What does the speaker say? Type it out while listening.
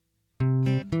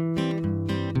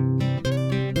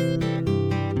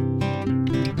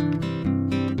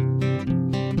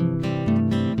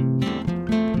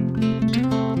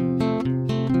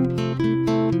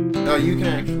you can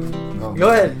actually. Oh. Go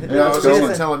ahead. Yeah, I was going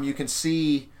to tell him you can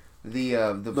see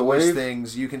the voice wave?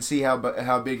 things. You can see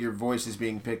how big your voice is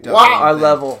being picked up. Wow, our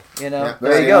level, you know. Yeah.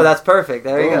 There you go. That's perfect.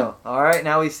 There you go. All right,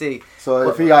 now we see. So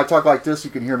if I talk like this,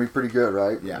 you can hear me pretty good,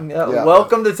 right? Yeah.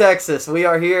 Welcome to Texas. We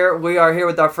are here. We are here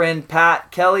with our friend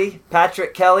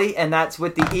Patrick Kelley, and that's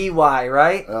with the EY,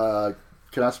 right?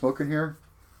 Can I smoke in here?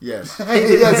 Yes. He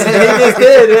just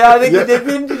did. Yeah, I think he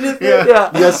did. Yeah.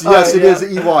 Yes, it is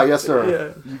EY. Yes, sir.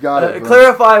 Yeah. You got it.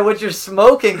 Clarify what you're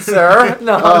smoking, sir.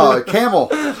 No. Camel.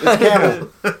 It's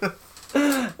camel.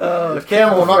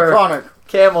 Camel not fur. chronic.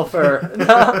 Camel fur.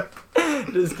 No.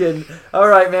 Just kidding. All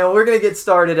right, man. We're going to get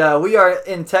started. We are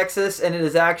in Texas, and it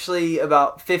is actually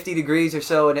about 50 degrees or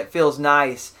so, and it feels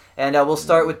nice. And we'll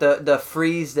start with the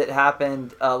freeze that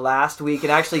happened last week.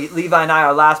 And actually, Levi and I,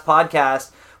 our last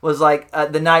podcast was like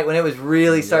the night when it was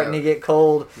really starting to get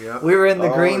cold. Yeah. We were in the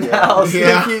greenhouse.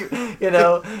 Yeah.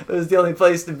 It was the only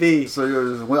place to be. So it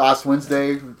was last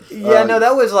Wednesday? Yeah, no,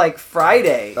 that was like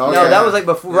Friday. That was like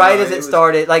before, right as it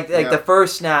started. Like the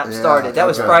first snap started. That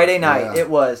was Friday night. Yeah. It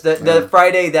was. The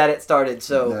Friday that it started.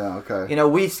 So,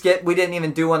 we didn't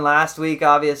even do one last week,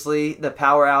 obviously, the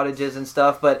power outages and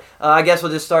stuff. But I guess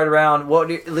we'll just start around.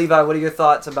 Levi, what are your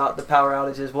thoughts about the power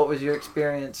outages? What was your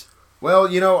experience? Well,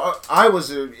 I was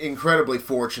incredibly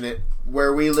fortunate.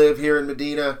 Where we live here in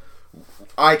Medina,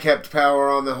 I kept power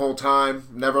on the whole time.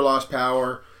 Never lost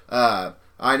power. I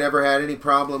never had any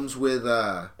problems with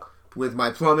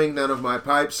my plumbing. None of my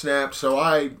pipes snapped.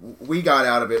 So we got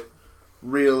out of it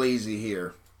real easy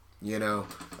here.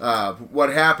 What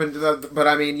happened? But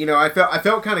I mean, I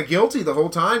felt kind of guilty the whole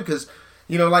time because,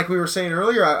 like we were saying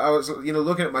earlier, I was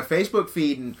looking at my Facebook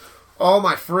feed and all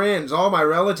my friends, all my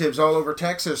relatives all over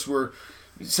Texas were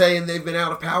saying they've been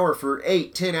out of power for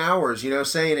 8-10 hours,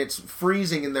 saying it's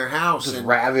freezing in their house. Just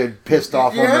rabid, pissed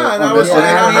off on the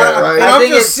I'm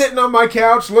just sitting on my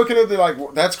couch looking at it like,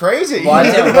 that's crazy.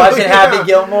 Watching Happy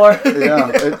Gilmore.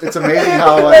 Yeah, it's amazing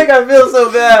how... I feel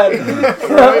so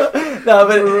bad. No,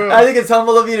 but I think it's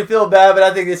humble of you to feel bad, but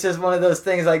I think it's just one of those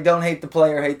things like don't hate the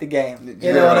player, hate the game.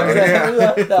 You know what I'm saying?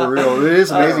 Yeah. For real. It is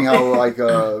amazing how how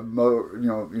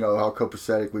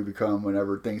copacetic we become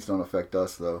whenever things don't affect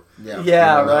us, though.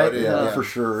 Yeah, right? Yeah, for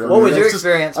sure. What was your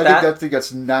experience, Pat? I think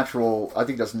that's natural. I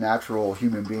think that's natural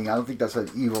human being. I don't think that's an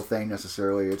evil thing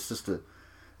necessarily. It's just a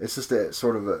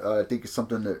sort of I think it's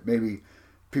something that maybe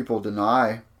people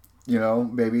deny,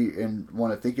 maybe and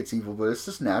want to think it's evil, but it's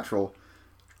just natural.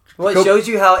 Well,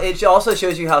 it also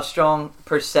shows you how strong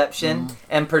perception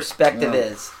and perspective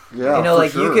is. Yeah,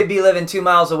 you could be living 2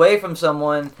 miles away from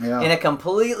someone in a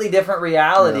completely different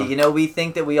reality. Yeah. We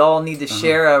think that we all need to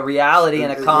share a reality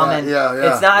and a common.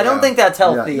 It's not. I don't think that's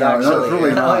healthy. Actually, no, it's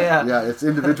really not. Yeah, it's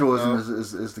individualism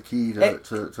is the key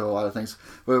to a lot of things.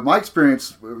 But my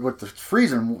experience with the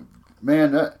freezing,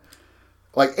 man,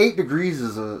 like 8 degrees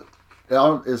is an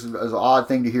odd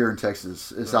thing to hear in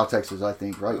Texas, in South Texas, I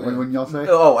think, right? When y'all say?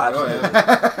 Oh, absolutely.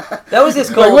 That was as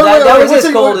cold. That was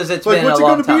as cold as it's been in a long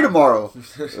time. What's it going to be tomorrow?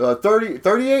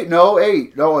 38? No,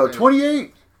 8. No,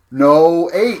 28? No,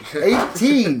 8.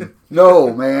 18?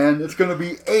 No, man, it's going to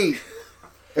be 8.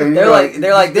 And they're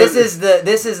like this is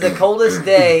the coldest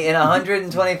day in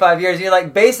 125 years. You're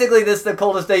like, basically this is the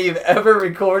coldest day you've ever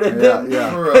recorded. Yeah.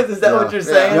 Is that what you're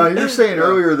saying? Yeah, you were saying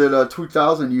earlier that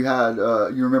 2000 you had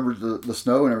you remember the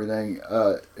snow and everything.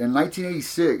 In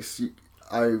 1986,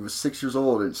 I was 6 years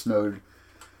old and it snowed.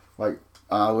 Like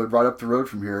I lived right up the road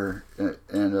from here,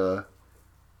 and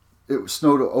it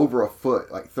snowed over a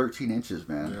foot, like 13 inches,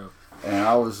 man. Yeah. And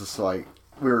I was just like,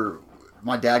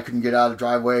 my dad couldn't get out of the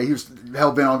driveway. He was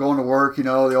hell bent on going to work, the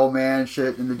old man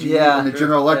shit, in the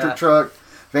General Electric truck,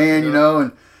 van,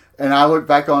 and I look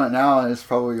back on it now, and it's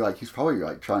probably like he's probably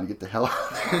trying to get the hell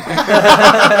out.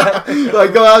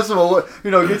 Like go have some,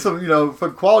 get some,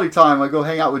 for quality time. Like go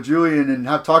hang out with Julian and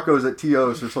have tacos at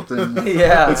Tio's or something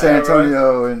in San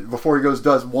Antonio, and before he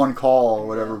does one call or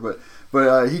whatever.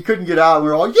 But he couldn't get out, and we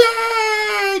were all,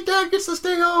 yay! Dad gets to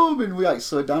stay home, and we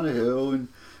slid down the hill, and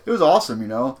it was awesome,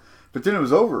 But then it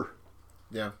was over.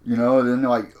 Yeah. And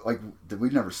then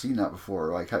we'd never seen that before.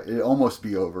 Like it almost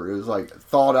be over. It was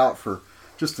thawed out for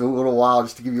just a little while,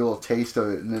 just to give you a little taste of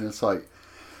it, and then it's like,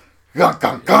 gong,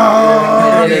 gong,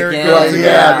 gong. Dude.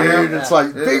 It's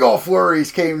like big old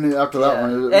flurries came after that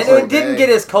one. It didn't get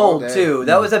as cold too.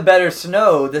 That was a better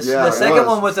snow. The second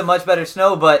one was a much better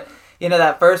snow, but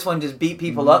that first one just beat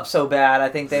people up so bad, I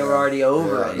think they were already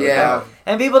over it. Yeah.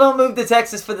 And people don't move to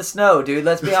Texas for the snow, dude.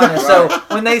 Let's be honest. So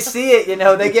when they see it,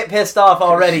 they get pissed off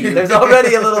already. There's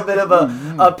already a little bit of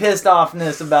a pissed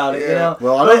offness about it,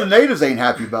 Well, I know the natives ain't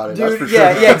happy about it. Dude, that's for sure.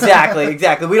 yeah,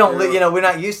 exactly. We don't, we're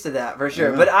not used to that for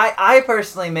sure. But I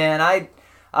personally, man, I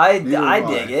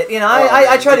dig it.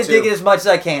 I try to dig it as much as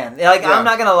I can. I'm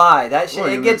not gonna lie. That shit,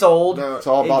 it gets old. No, it's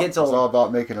all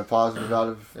about making a positive out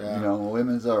of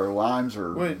lemons or limes or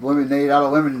lemonade out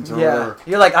of lemons or whatever.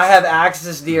 You're like, I have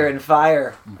axis deer and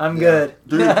fire. I'm good,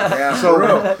 dude. So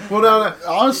well, no,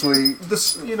 honestly, the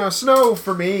snow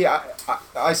for me,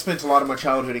 I spent a lot of my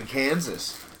childhood in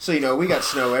Kansas. So we got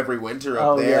snow every winter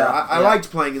up there. Yeah. I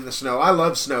liked playing in the snow. I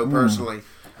love snow personally.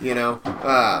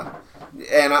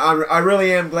 And I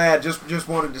really am glad. Just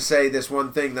wanted to say this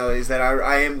one thing though, is that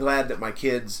I am glad that my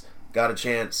kids got a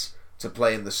chance to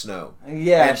play in the snow.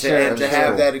 Yeah, and to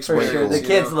have that experience. For sure. The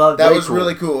kids loved it. That was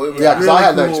really cool. It was because really I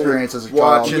had cool that experience as a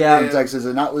child in Texas,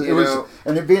 and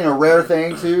and it being a rare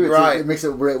thing too. It makes it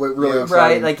really exciting.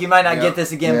 Right. Like you might not get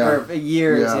this again for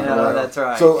years. That's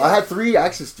right. So I had 3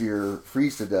 axis deer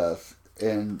freeze to death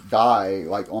and die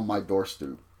on my door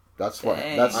stoop. That's what.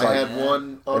 That's I had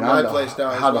one on my place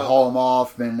down. I had to haul them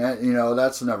off, man.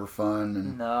 That's never fun.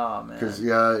 And, no, man. Because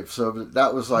so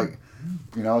that was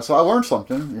so I learned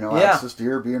something. Axis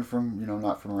deer being from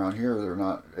not from around here, they're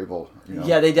not able.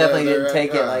 Yeah, they definitely didn't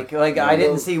take it. I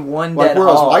didn't see one dead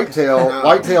whereas hog.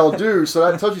 whitetail do. So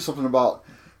that tells you something about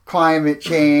climate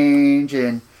change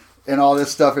and all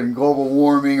this stuff and global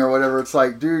warming or whatever. It's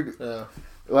like, dude,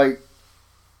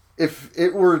 if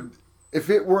it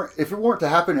weren't to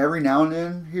happen every now and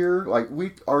then here,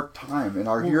 our time and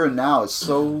our here and now is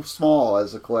so small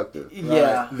as a collective.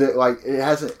 Yeah. That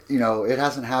it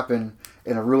hasn't happened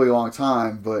in a really long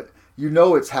time, but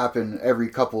it's happened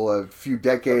every few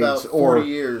decades about 40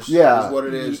 years. Yeah, is what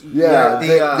it is. Yeah,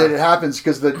 that it happens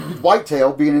because the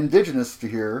whitetail being indigenous to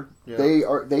here, they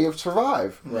have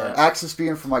survived. Right. Axis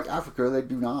being from Africa, they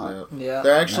do not. Yeah.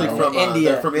 They're actually from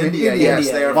India. They're from India.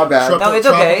 Yes, they are. My bad. No, it's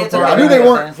okay. It's okay. I knew they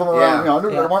weren't from around. I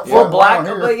knew they weren't from black,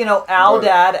 around but here.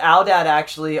 Aldad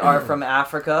actually are from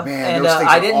Africa, Man, and those things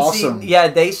I are didn't awesome. see. Yeah,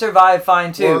 they survive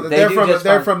fine too. Well,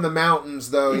 they're from the mountains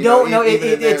though.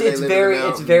 It's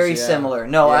very similar.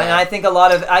 No, and I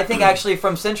think actually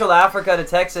from Central Africa to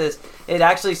Texas, it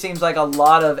actually seems like a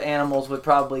lot of animals would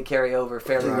probably carry over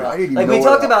fairly well. We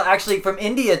talked about actually from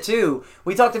India too.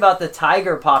 We talked about the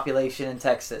tiger population in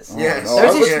Texas. Yes.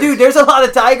 There's a lot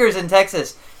of tigers in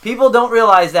Texas. People don't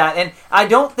realize that, and I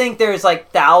don't think there's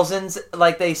thousands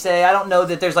like they say. I don't know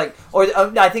that there's I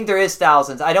think there is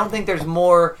thousands. I don't think there's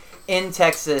more in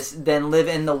Texas than live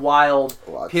in the wild.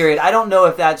 Period. I don't know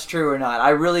if that's true or not. I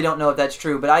really don't know if that's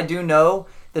true, but I do know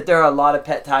that there are a lot of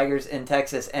pet tigers in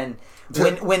Texas, and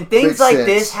when things like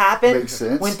this happen,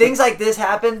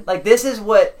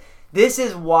 this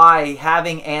is why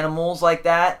having animals like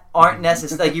that aren't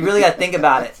necessary. You really got to think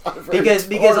about it,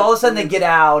 because all of a sudden they get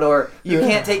out, or you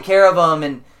can't take care of them,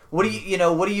 and what do you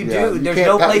do? There's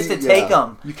no place to take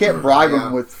them. You can't bribe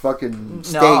them with fucking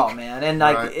steak. No, man, and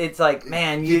it's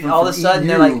man, all of a sudden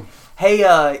they're like,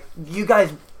 hey, you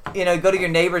guys. Go to your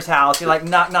neighbor's house. You're like,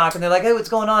 knock, knock, and they're like, hey, what's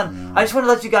going on? Yeah. I just want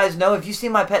to let you guys know, if you see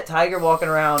my pet tiger walking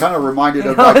around. Kind of reminded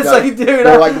of dude,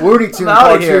 they're like Looney Tunes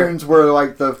cartoons where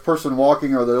the person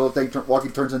walking or the little thing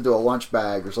walking turns into a lunch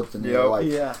bag or something.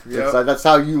 That's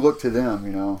how you look to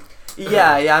them.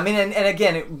 Yeah. I mean, and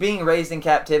again, being raised in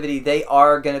captivity, they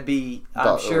are going to be,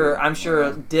 I'm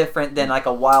sure, different than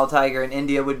a wild tiger in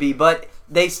India would be, but.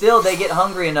 They get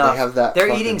hungry enough.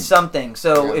 They're eating something.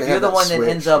 So if you're the one that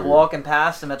ends up walking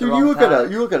past them at the wrong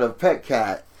time. You look at a pet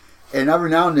cat, and every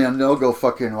now and then they'll go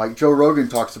fucking, like Joe Rogan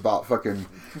talks about fucking,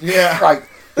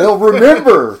 they'll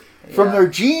remember from their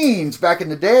genes back in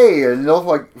the day, and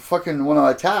they'll fucking want to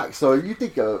attack. So you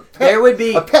think a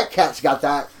pet cat's got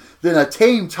that, then a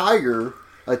tame tiger,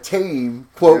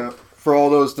 quote for all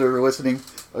those that are listening,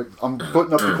 I'm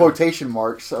putting up the quotation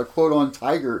marks, a quote on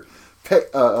tiger,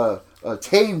 a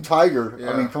tame tiger.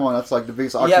 I mean, come on, that's the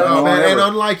biggest oxymoron ever. And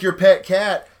unlike your pet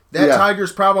cat, that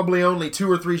tiger's probably only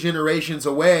 2 or 3 generations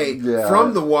away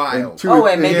from the wild.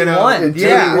 Maybe one.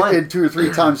 And 2 or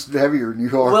 3 times heavier than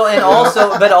you are. Well, and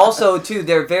also too,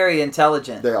 they're very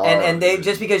intelligent. They are. And they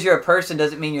just because you're a person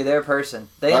doesn't mean you're their person.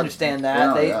 They understand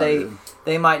that.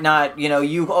 They might not,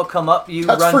 you all come up,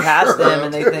 run past them,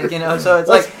 and they think, so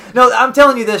it's no, I'm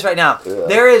telling you this right now. Yeah.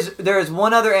 There is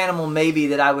one other animal maybe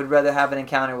that I would rather have an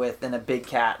encounter with than a big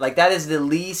cat. That is the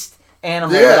least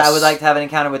animal that I would like to have an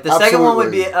encounter with. The second one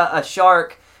would be a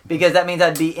shark, because that means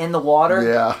I'd be in the water.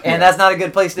 Yeah. And that's not a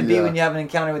good place to be Yeah. when you have an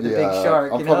encounter with a big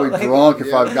shark. I'm probably drunk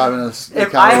if I've gotten an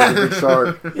encounter with a big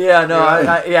shark. Yeah, no,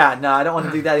 I don't want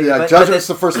to do that either. Yeah, judgment's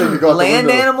the first thing to go out the land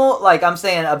window. animal, like I'm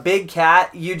saying, a big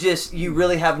cat, you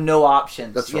really have no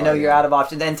options. That's you right, know, you're out of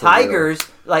options. And tigers,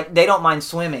 like, they don't mind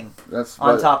swimming. That's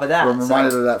on top of that. I'm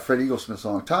reminded of that Fred Eaglesmith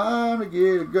song, "Time to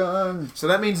get a gun." So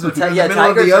that means that in the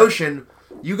middle of the ocean,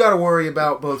 you got to worry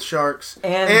about both sharks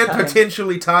and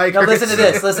potentially tigers. No, listen to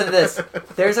this.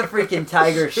 There's a freaking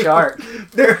tiger shark.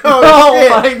 Oh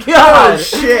my god! Oh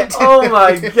shit! Oh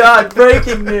my god!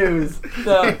 Breaking news.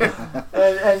 No.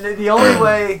 And the only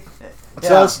way.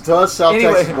 To us South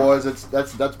Texas boys,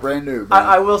 that's brand new.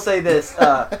 I will say this.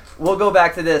 We'll go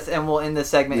back to this and we'll end this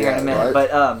segment here in a minute. Right.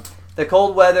 But the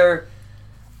cold weather,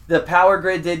 the power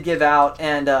grid did give out,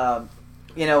 and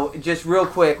just real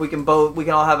quick, we can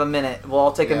all have a minute. We'll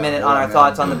all take a minute on our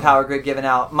thoughts on the power grid giving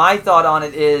out. My thought on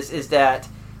it is that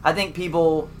I think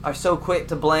people are so quick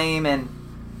to blame, and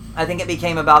I think it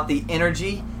became about the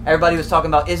energy. Everybody was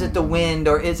talking about, is it the wind,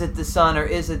 or is it the sun, or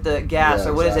is it the gas,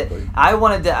 or what is it? I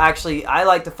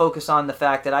like to focus on the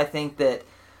fact that I think that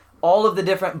all of the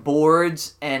different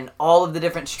boards and all of the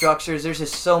different structures, there's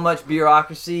just so much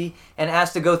bureaucracy, and it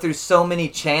has to go through so many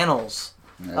channels.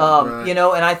 Right.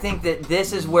 And I think that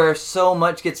this is where so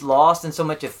much gets lost and so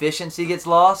much efficiency gets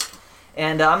lost.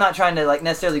 And I'm not trying to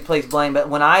necessarily place blame, but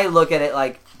when I look at it,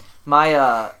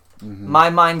 my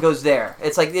mind goes there.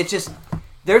 It's just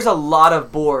there's a lot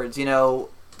of boards,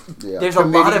 There's a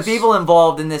lot of people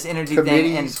involved in this energy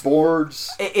thing, and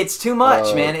boards. It's too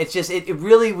much, man. It's just it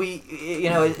really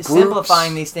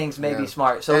simplifying these things may be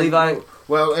smart. So Levi,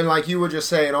 well, and like you were just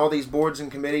saying, all these boards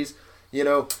and committees.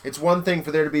 It's one thing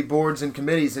for there to be boards and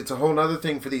committees. It's a whole other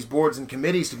thing for these boards and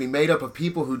committees to be made up of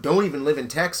people who don't even live in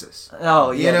Texas.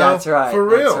 Oh, yeah, that's right. For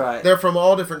real. That's right. They're from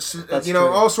all different,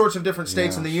 all sorts of different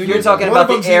states in the union. You're talking about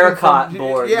the ERCOT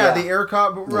board. Yeah, the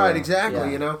ERCOT board. Right,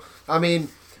 exactly. Yeah. I mean...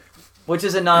 Which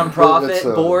is a non-profit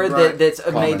board that's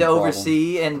made to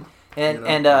oversee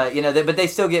but they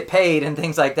still get paid and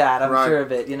things like that. I'm sure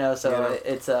of it.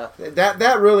 It's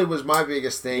that really was my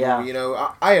biggest thing. Yeah.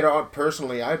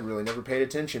 I'd really never paid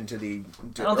attention to the.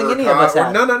 I don't think any of us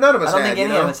had. None of us had. I don't think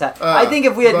any of us had. I think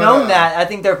if we had known that, I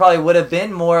think there probably would have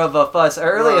been more of a fuss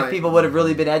early if people would have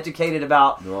really been educated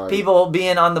about people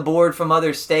being on the board from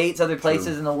other states, other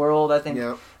places in the world. I think.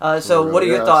 Yeah. So, what are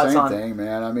your thoughts on? Same thing,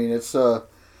 man. I mean, it's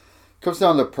comes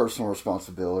down to personal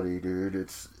responsibility, dude.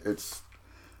 It's.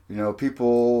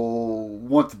 People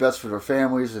want the best for their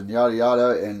families and yada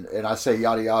yada, and I say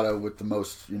yada yada with the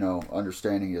most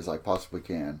understanding as I possibly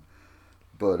can,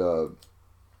 but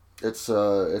it's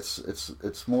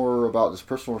more about this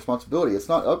personal responsibility. It's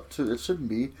not up to. It shouldn't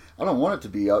be. I don't want it to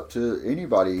be up to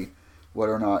anybody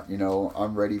whether or not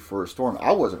I'm ready for a storm.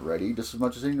 I wasn't ready just as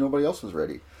much as nobody else was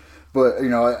ready. But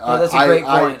that's a great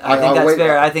point. I think that's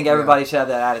fair. I think everybody should have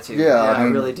that attitude. Yeah, I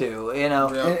really do.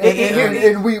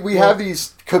 And we have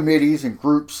these committees and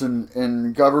groups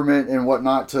and government and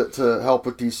whatnot to help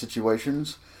with these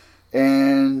situations,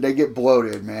 and they get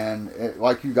bloated, man.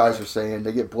 Like you guys are saying,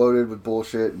 they get bloated with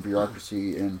bullshit and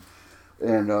bureaucracy and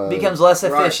becomes less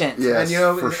efficient. Right. Yes,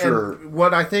 and for sure.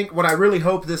 What I really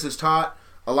hope this has taught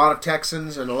a lot of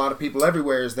Texans and a lot of people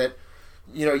everywhere is that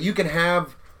you can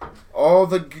have all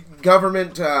the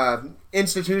government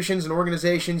institutions and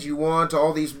organizations you want,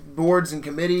 all these boards and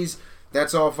committees,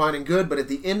 that's all fine and good, but at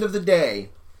the end of the day,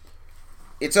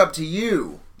 it's up to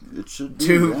you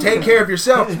to take care of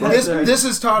yourself. This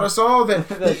has taught us all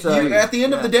that at the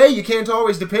end of the day, you can't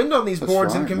always depend on these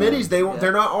boards and committees.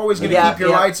 They're not always going to keep your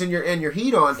lights and your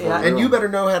heat on, and you better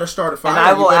know how to start a fire. And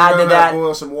I will add to that.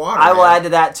 Boil some water. I will add to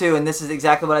that too, and this is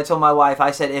exactly what I told my wife.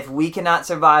 I said, if we cannot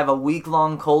survive a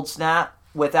week-long cold snap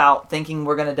without thinking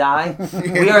we're going to die,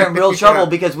 we are in real trouble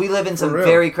because we live in some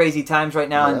very crazy times right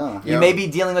now, and you may be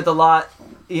dealing with a lot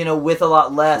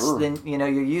less than you're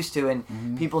used to,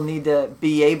 and people need to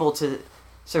be able to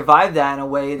survive that in a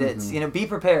way that's be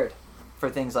prepared for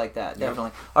things like that.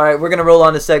 Definitely. All right, we're going to roll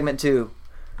on to segment 2.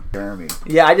 Jeremy.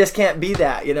 Yeah, I just can't be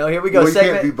that. Here we go. Well, you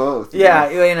can't be both. Yeah,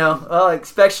 well,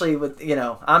 especially with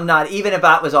I'm not. Even if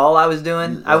that was all I was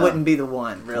doing, I wouldn't be the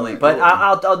one really. But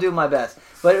I'll do my best.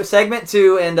 But segment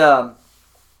 2, and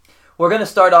we're going to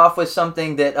start off with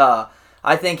something that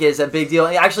I think is a big deal.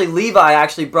 And actually,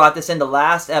 Levi brought this into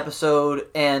last episode,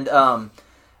 and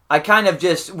I kind of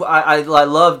just I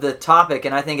love the topic,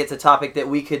 and I think it's a topic that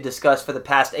we could discuss for the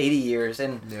past 80 years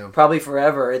and probably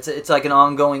forever. It's like an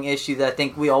ongoing issue that I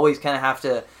think we always kind of have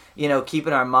to keep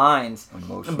in our minds.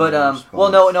 Emotional but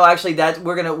response. no, actually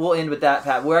we'll end with that,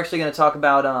 Pat. We're actually going to talk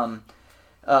about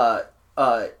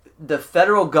the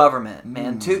federal government,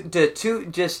 man, to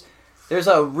just there's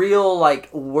a real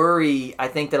like worry. I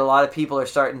think that a lot of people are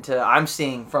starting to. I'm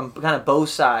seeing from kind of both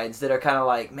sides that are kind of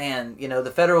like, man,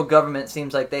 the federal government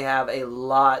seems like they have a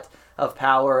lot of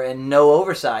power and no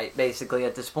oversight, basically,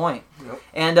 at this point. Yep.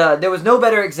 And there was no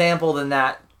better example than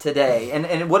that today.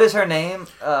 And what is her name?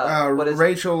 What is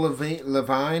Rachel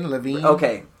Levine?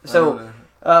 Okay, so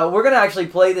we're gonna actually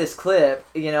play this clip.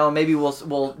 Maybe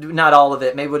we'll not all of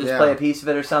it. Maybe we'll just play a piece of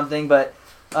it or something. But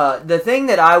the thing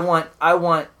that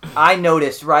I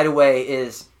noticed right away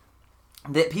is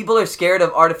that people are scared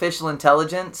of artificial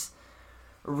intelligence.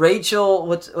 Rachel,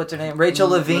 what's her name? Rachel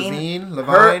Levine.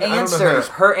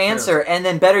 Her answer, and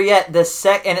then better yet, and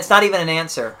it's not even an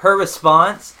answer. Her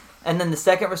response, and then the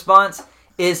second response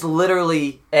is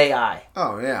literally AI.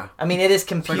 Oh yeah. I mean, it is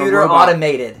computer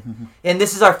automated, and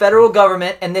this is our federal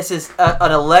government, and this is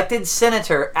an elected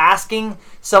senator asking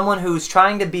someone who's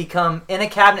trying to become in a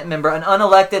cabinet member, an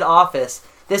unelected office.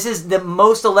 This is the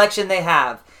most election they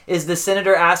have. Is the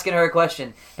senator asking her a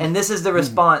question, and this is the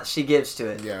response she gives to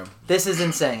it. Yeah, this is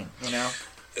insane.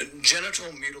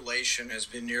 Genital mutilation has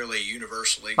been nearly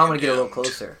universally I'm going to get a little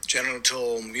closer.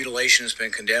 Genital mutilation has been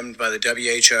condemned by the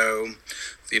WHO,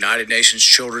 the United Nations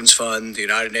Children's Fund, the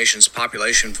United Nations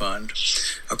Population Fund.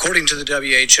 According to the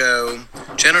WHO,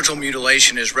 genital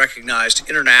mutilation is recognized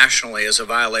internationally as a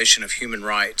violation of human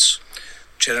rights.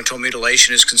 Genital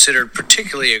mutilation is considered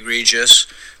particularly egregious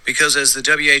because, as the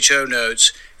WHO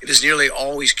notes, it is nearly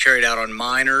always carried out on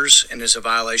minors and is a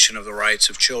violation of the rights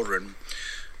of children.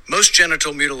 Most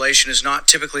genital mutilation is not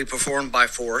typically performed by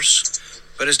force,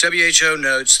 but as WHO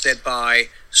notes, that by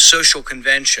social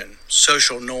convention,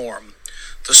 social norm,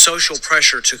 the social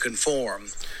pressure to conform,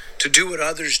 to do what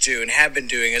others do and have been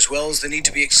doing, as well as the need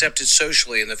to be accepted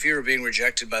socially and the fear of being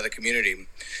rejected by the community.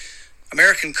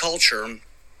 American culture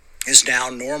is now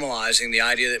normalizing the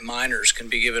idea that minors can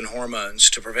be given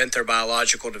hormones to prevent their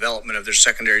biological development of their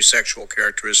secondary sexual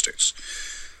characteristics.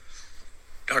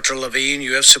 Dr. Levine,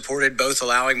 you have supported both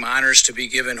allowing minors to be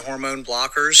given hormone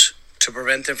blockers to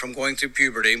prevent them from going through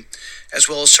puberty, as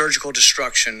well as surgical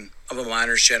destruction of a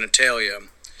minor's genitalia.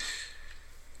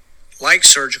 Like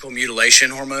surgical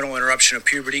mutilation, hormonal interruption of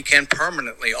puberty can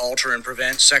permanently alter and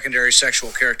prevent secondary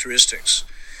sexual characteristics.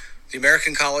 The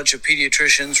American College of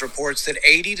Pediatricians reports that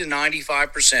 80 to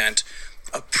 95%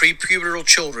 of prepubertal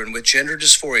children with gender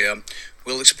dysphoria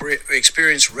will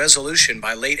experience resolution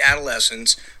by late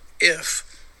adolescence if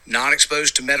not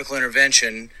exposed to medical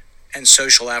intervention and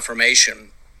social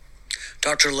affirmation.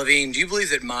 Dr. Levine, do you believe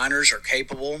that minors are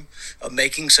capable of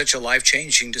making such a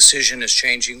life-changing decision as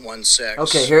changing one's sex?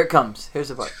 Okay, here it comes. Here's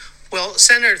the part. Well,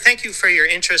 Senator, thank you for your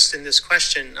interest in this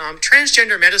question.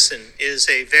 Transgender medicine is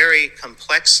a very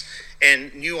complex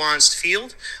and nuanced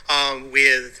field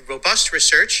with robust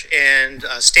research and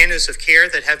standards of care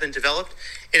that have been developed.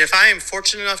 And if I am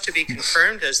fortunate enough to be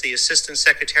confirmed as the Assistant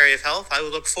Secretary of Health, I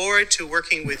would look forward to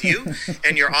working with you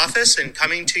and your office and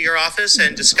coming to your office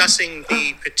and discussing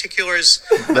the particulars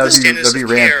of the standards of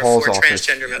care for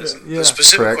transgender medicine. The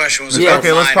specific question was Yes.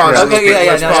 Okay, let's pause.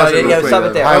 Stop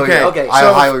it there. Okay.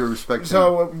 I highly respect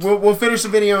So we'll finish the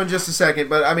video in just a second,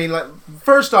 but I mean,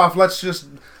 first off, let's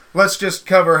just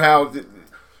cover how.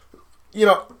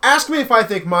 Ask me if I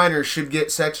think minors should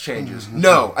get sex changes.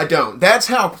 No, I don't. That's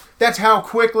how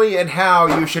quickly and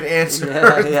how you should answer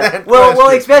that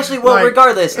question.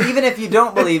 Regardless, even if you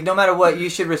don't believe, no matter what, you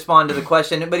should respond to the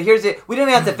question. But here's it: we don't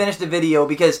have to finish the video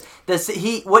because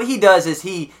what he does is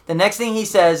the next thing he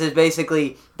says is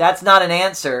basically that's not an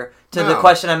answer to the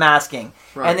question I'm asking.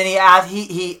 Right. And then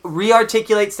he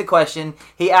re-articulates the question.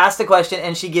 He asks the question,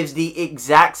 and she gives the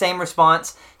exact same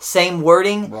response, same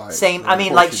wording, same. I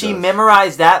mean, like she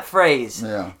memorized that phrase,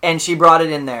 and she brought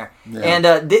it in there. Yeah.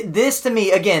 And this to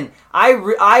me, again,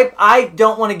 I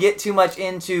don't want to get too much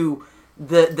into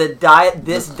the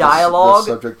dialogue,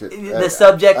 the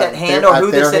subject at hand, or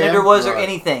who the senator was, or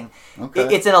anything.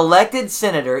 Okay. It's an elected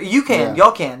senator.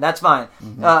 Y'all can. That's fine.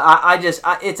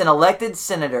 Mm-hmm. It's an elected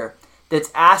senator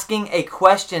that's asking a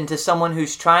question to someone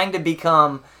who's trying to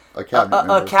become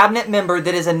a cabinet member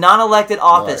that is a non-elected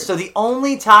office. Right. So the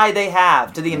only tie they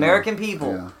have to the American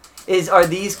people are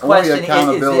these questions.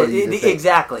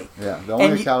 Exactly. Yeah, the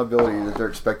only accountability that they're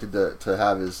expected to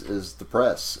have is the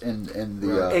press and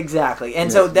the exactly.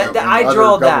 And so that I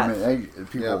draw that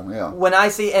people. Yeah. When I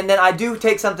see, and then I do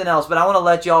take something else, but I want to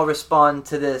let y'all respond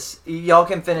to this. Y'all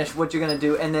can finish what you're gonna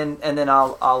do, and then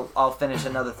I'll finish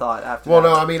another thought after. Well,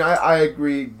 no, I mean I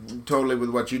agree totally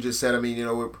with what you just said. I mean,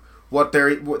 what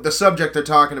the subject they're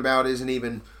talking about isn't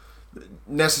even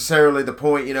necessarily the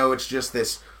point. It's just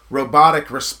this robotic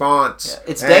response.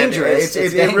 Yeah, it's dangerous.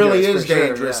 It really is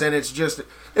dangerous, and it's just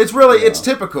It's really, it's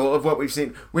typical of what we've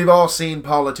seen. We've all seen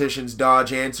politicians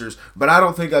dodge answers, but I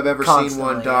don't think I've ever seen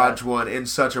one dodge one in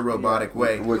such a robotic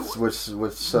way.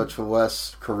 With such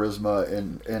less charisma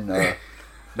and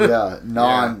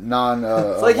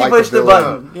it's like you push the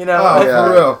button, you know.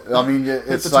 For real. I mean,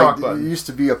 it's like it used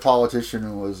to be a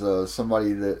politician was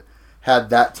somebody that had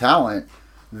that talent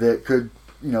that could,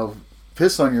 you know,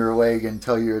 piss on your leg and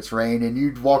tell you it's rain, and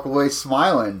you'd walk away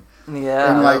smiling.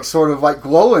 Yeah. And like sort of like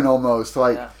glowing almost,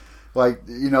 like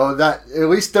you know, that at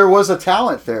least there was a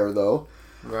talent there though.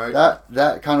 Right.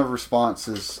 That kind of response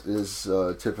is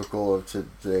typical of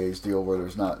today's deal, where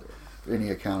there's not any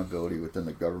accountability within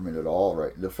the government at all,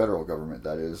 right? The federal government,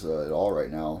 that is, at all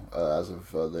right now, as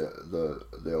of the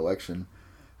election,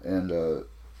 and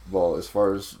well, as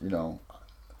far as, you know,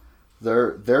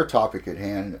 their topic at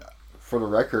hand. For the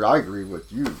record, I agree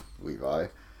with you, Levi.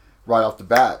 Right off the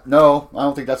bat, no, I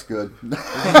don't think that's good.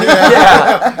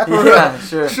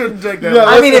 Sure. Shouldn't take that. Yeah,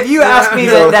 I mean, if you ask me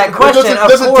that question,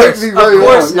 of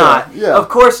course not. Yeah. Of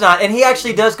course not. And he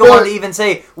actually does go on to even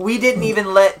say, we didn't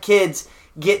even let kids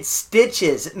get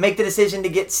stitches, make the decision to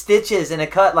get stitches in a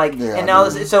cut, like, and now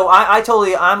so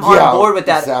I'm on board with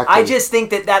that. Exactly. I just think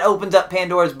that opens up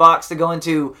Pandora's box to go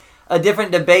into a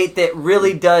different debate that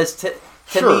really does to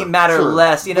me matter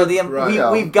less. You know,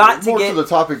 we've got to more get to the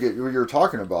topic that you're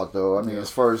talking about, though. I mean, as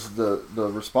far as the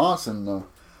response and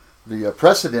the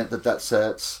precedent that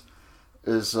sets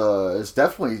is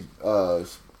definitely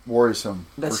worrisome.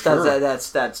 That's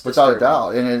without disturbing. a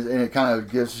doubt, and it kind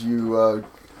of gives you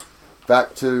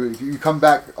back to, you come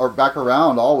back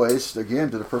around always again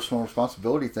to the personal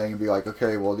responsibility thing and be like,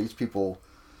 okay, well, these people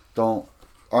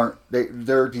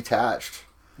they're detached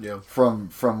from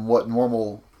what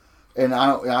normal. And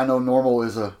I know normal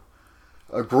is a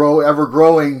ever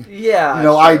growing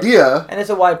idea, and it's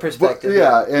a wide perspective.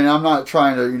 But, and I'm not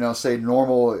trying to say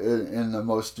normal in the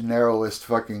most narrowest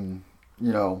fucking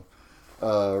road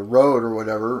or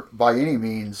whatever by any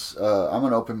means. I'm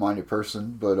an open-minded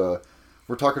person, but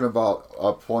we're talking about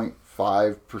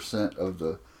 0.5% of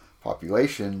the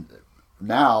population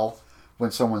now when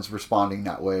someone's responding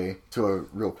that way to a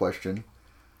real question.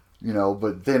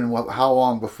 But then how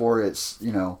long before it's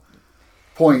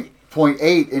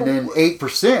 0.8 and then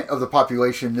 8% of the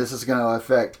population, this is going to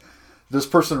affect this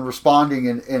person responding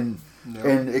and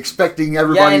expecting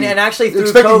everybody, and actually through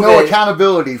expecting COVID, no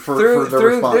accountability for their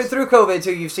response. Through COVID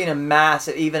too, you've seen a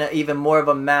massive, even more of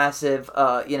a massive,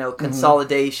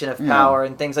 consolidation of power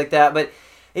and things like that. But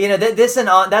that's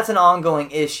an ongoing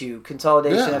issue,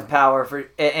 consolidation of power sure it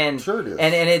is.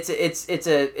 And it's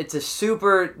a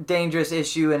super dangerous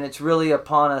issue, and it's really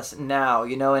upon us now,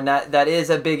 and that is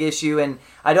a big issue. And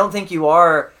I don't think you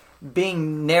are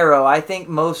being narrow. I think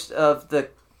most of the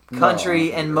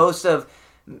country and most of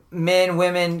men,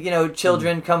 women,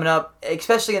 children coming up,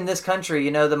 especially in this country,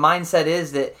 the mindset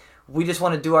is that we just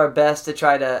want to do our best to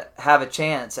try to have a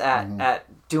chance at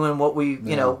doing what we,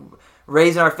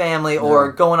 raising our family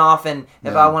or going off, and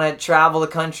if I want to travel the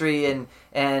country and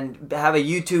have a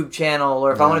YouTube channel,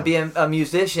 or if I want to be a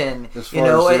musician, if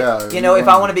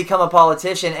I want to become a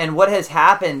politician. And what has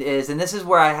happened is, and this is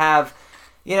where I have,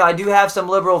 I do have some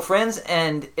liberal friends,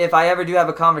 and if I ever do have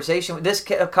a conversation, this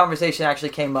conversation actually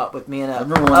came up with me and I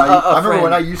remember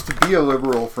when I used to be a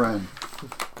liberal friend.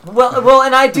 Well,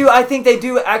 and I think they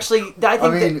do actually. I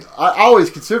always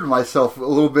considered myself a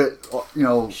little bit,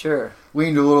 sure,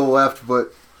 leaned a little left,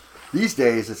 but these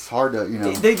days it's hard to,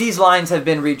 These lines have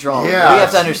been redrawn. Yeah, we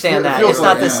have to understand that it's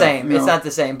not the same. It's not the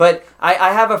same. But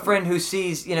I have a friend who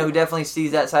sees, who definitely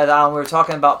sees that side of the aisle. We were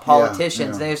talking about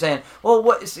politicians, and they were saying, well,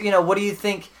 what do you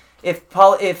think? If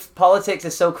politics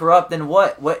is so corrupt, then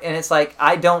what? And it's like,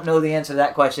 I don't know the answer to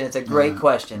that question. It's a great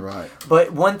question. Right.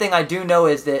 But one thing I do know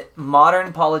is that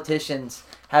modern politicians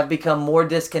have become more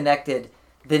disconnected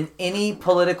than any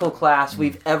political class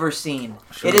we've ever seen.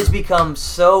 Sure. It has become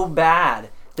so bad,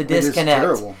 the disconnect.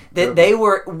 Terrible. That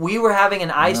we were having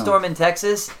an ice storm in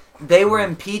Texas. They were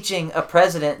impeaching a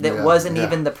president that wasn't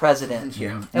even the president.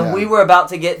 Yeah. And we were about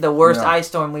to get the worst ice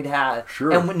storm we'd had.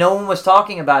 Sure. And no one was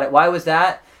talking about it. Why was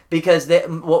that? Because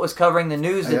what was covering the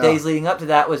news the days leading up to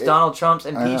that was Donald Trump's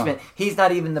impeachment. He's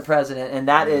not even the president, and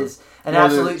that is an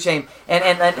absolute shame. And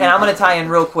I'm going to tie in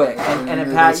real quick.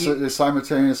 And Pat, they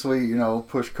simultaneously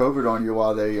push COVID on you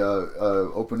while they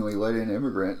openly let in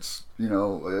immigrants,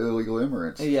 illegal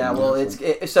immigrants. Yeah, well,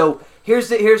 so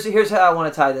here's how I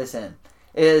want to tie this in.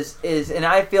 And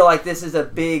I feel like this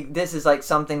is like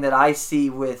something that I see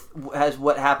as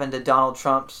what happened to Donald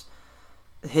Trump's.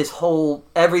 His whole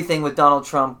everything with Donald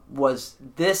Trump was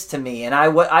this to me, and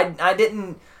I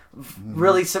didn't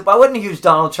really. I wasn't a huge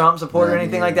Donald Trump supporter or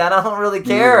anything like that. I don't really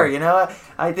care. You know,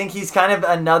 I think he's kind of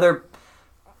another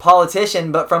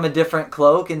politician, but from a different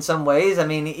cloak in some ways. I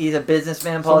mean, he's a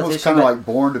businessman, politician. He's kind of like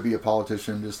born to be a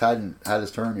politician, just hadn't had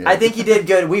his term yet. I think he did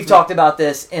good. We've talked about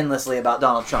this endlessly about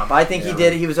Donald Trump. I think he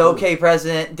did. He was okay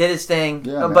president, did his thing.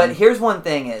 Yeah, but here's one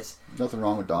thing is, nothing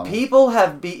wrong with Donald. people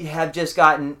have just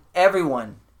gotten,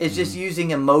 everyone is just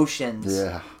using emotions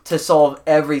to solve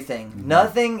everything.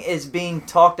 Nothing is being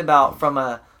talked about from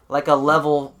a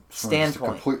level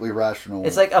standpoint. It's completely rational.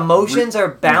 It's like emotions are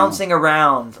bouncing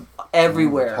around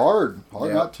everywhere. It's hard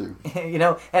not to. You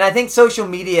know, and I think social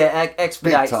media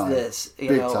expedites this.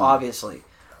 You know, obviously.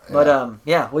 But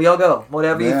well, y'all go.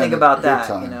 Whatever you think about that,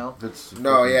 you know.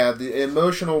 The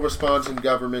emotional response in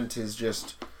government is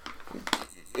just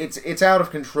it's out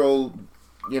of control.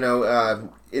 You know,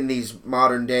 in these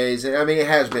modern days. I mean, it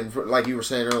has been, like you were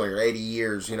saying earlier, 80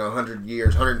 years. You know, 100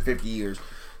 years, 150 years.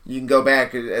 You can go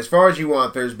back as far as you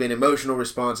want. There's been emotional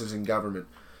responses in government,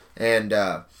 and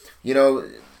you know,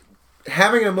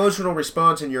 having an emotional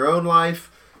response in your own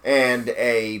life and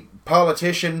a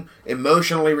politician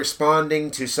emotionally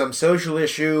responding to some social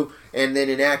issue and then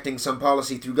enacting some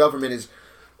policy through government is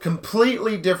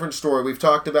completely different story. We've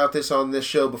talked about this on this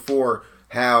show before,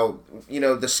 how, you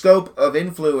know, the scope of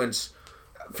influence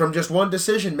from just one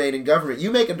decision made in government.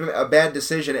 You make a bad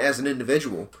decision as an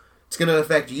individual, it's going to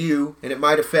affect you, and it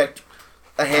might affect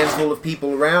a handful of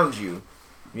people around you,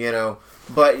 you know.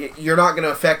 But you're not going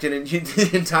to affect it in the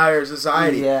entire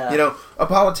society. Yeah. You know, a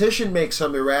politician makes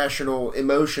some irrational,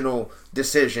 emotional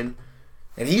decision,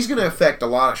 and he's going to affect a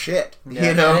lot of shit. Yeah.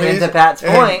 You know, and to Pat's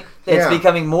point, it's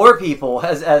becoming more people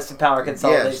as power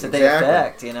consolidates that they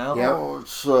affect. You know. Yeah. Oh,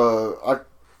 it's, I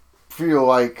feel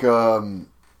like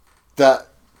that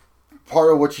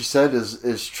part of what you said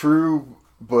is true,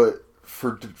 but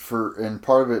and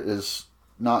part of it is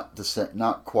not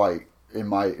quite. In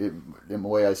the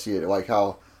way I see it, like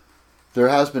how there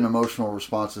has been emotional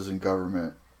responses in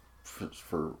government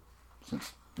for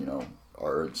since, you know,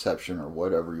 our inception or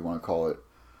whatever you want to call it,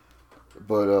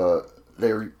 but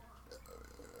they're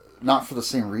not for the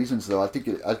same reasons though. I think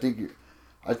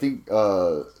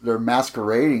they're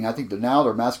masquerading. I think that now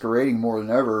they're masquerading more than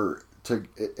ever to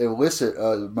elicit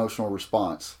an emotional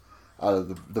response out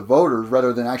of the voters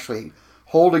rather than actually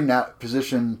holding that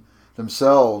position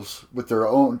themselves with their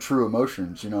own true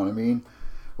emotions. You know what I mean?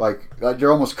 Like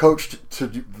they're almost coached to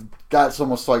do, that's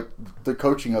almost like the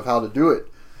coaching of how to do it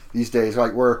these days.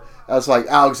 Like as like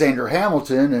Alexander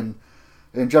Hamilton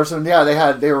and Jefferson, they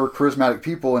were charismatic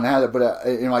people and had it, but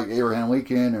you know, like Abraham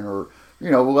Lincoln or you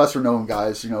know, lesser known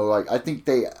guys, you know, like I think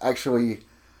they actually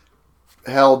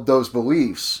held those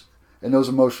beliefs and those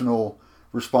emotional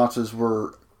responses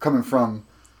were coming from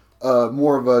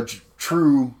more of a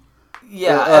true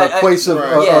place of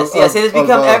yes. It has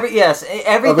become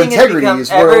everything integrity has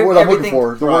become is what I'm looking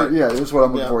for. The word, this is what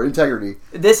I'm looking for. Integrity.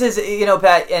 This is, you know,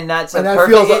 Pat, and that's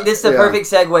perfect. This is a perfect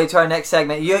segue to our next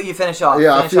segment. You finish off.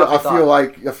 Yeah,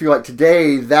 I feel like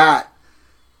today that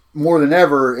more than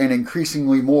ever and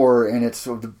increasingly more, and it's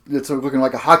looking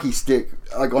like a hockey stick,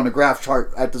 like on a graph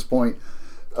chart at this point,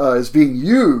 is being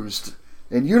used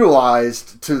and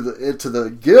utilized to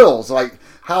the gills. Like,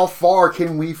 how far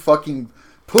can we fucking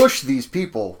push these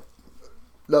people,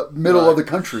 the middle of the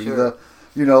country, the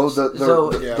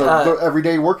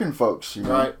everyday working folks, you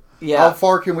know? Right. Yeah. How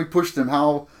far can we push them?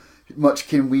 How much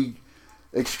can we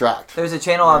extract? There's a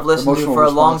channel I've listened to for a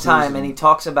long time, and he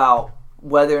talks about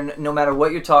whether, no matter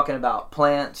what you're talking about,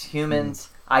 plants, humans,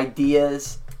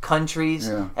 ideas, countries,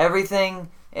 everything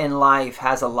in life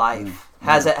has a life,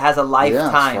 has a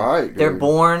lifetime. That's right, they're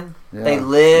born. Yeah, they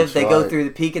live. They go through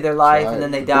the peak of their life, and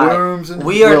then they die.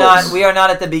 We are not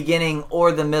at the beginning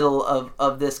or the middle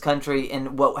of this country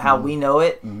and how we know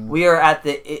it. Mm-hmm. We are at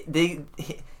the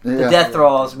death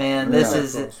throes, man. This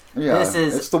is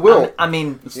it's the will. I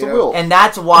mean, it's the will, and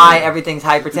that's why everything's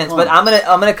hypertense. But I'm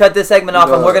gonna cut this segment off,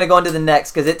 and we're gonna go into the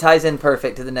next because it ties in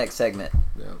perfect to the next segment.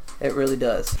 Yeah, it really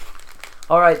does.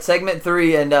 All right, segment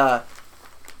 3, and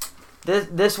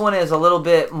this one is a little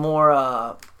bit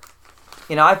more.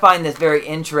 You know, I find this very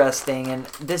interesting, and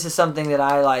this is something that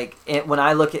I like. When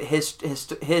I look at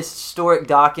historic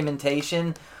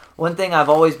documentation, one thing I've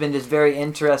always been just very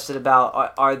interested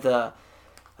about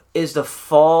is the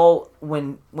fall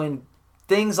when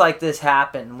things like this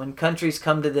happen, when countries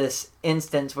come to this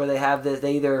instance where they have this,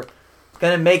 they either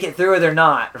going to make it through or they're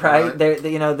not, right? They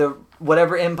you know, the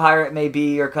whatever empire it may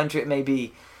be or country it may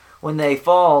be, when they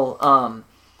fall.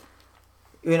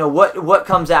 You know what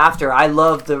comes after. I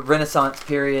love the Renaissance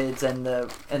periods and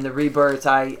the rebirths.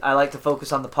 I like to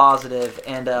focus on the positive,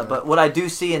 and but what I do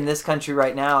see in this country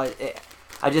right now,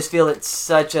 I just feel it's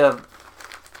such a...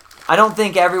 I don't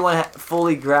think everyone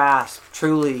fully grasps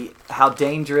truly how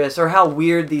dangerous or how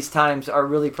weird these times are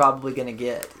really probably going to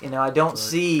get. I don't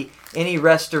see any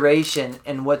restoration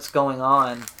in what's going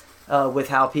on with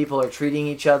how people are treating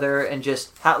each other and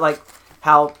just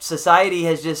how society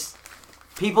has just...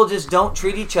 People just don't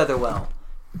treat each other well.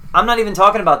 I'm not even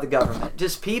talking about the government,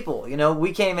 just people.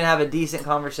 We can't even have a decent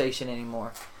conversation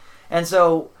anymore. And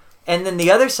then the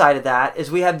other side of that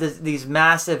is we have these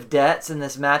massive debts and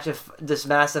this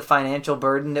massive financial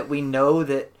burden that we know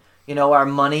that our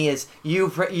money is. You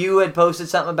had posted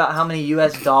something about how many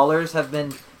U.S. dollars have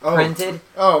been printed.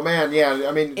 Oh man, yeah.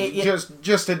 I mean,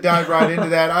 just to dive right into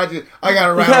that, I got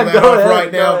to rattle that off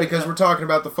right now because we're talking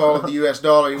about the fall of the U.S.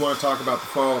 dollar. You want to talk about the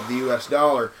fall of the U.S.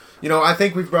 dollar? I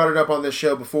think we've brought it up on this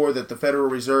show before that the Federal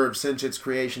Reserve, since its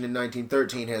creation in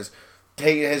 1913, has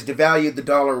devalued the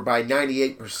dollar by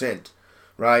 98%,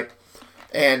 right?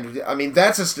 And, I mean,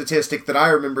 that's a statistic that I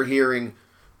remember hearing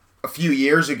a few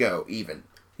years ago, even,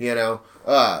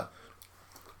 I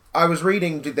was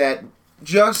reading that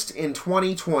just in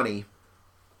 2020,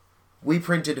 we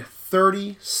printed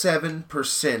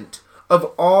 37% of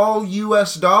all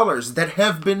U.S. dollars that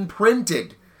have been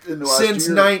printed since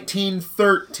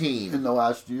 1913. In the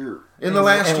last year. In the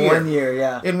last year. In 1 year,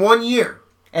 yeah. In 1 year.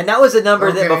 And that was a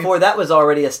number that before that was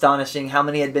already astonishing how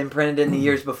many had been printed in the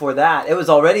years before that. It was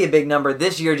already a big number.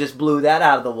 This year just blew that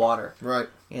out of the water. Right.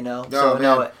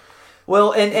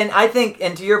 Well, and I think,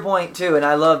 and to your point too, and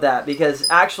I love that because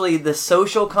actually the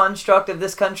social construct of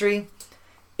this country,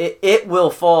 it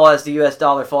will fall as the U.S.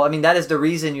 dollar falls. I mean, that is the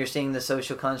reason you're seeing the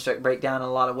social construct break down in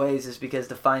a lot of ways is because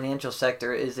the financial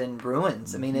sector is in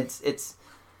ruins. I mean, it's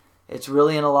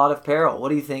really in a lot of peril. What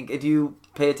do you think? Do you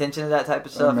pay attention to that type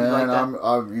of stuff? Man,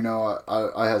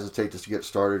 I hesitate to get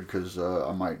started because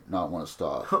I might not want to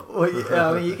stop. Well,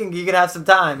 I mean, you can have some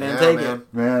time, man. Take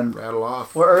it, man. Rattle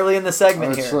off. We're early in the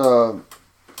segment here.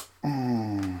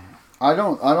 I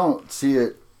don't see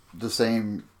it the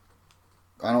same.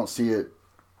 I don't see it.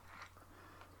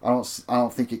 I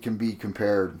don't think it can be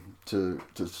compared to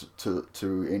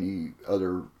any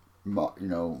other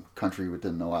country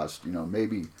within the last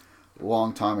maybe a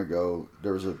long time ago.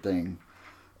 There was a thing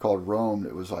called Rome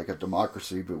that was like a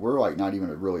democracy, but we're like not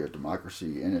even really a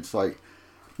democracy. And it's like,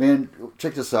 man,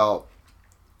 check this out.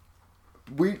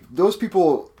 Those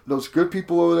good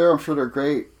people over there, I'm sure they're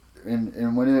great.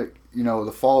 And when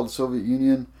the fall of the Soviet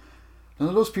Union, none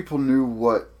of those people knew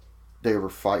what they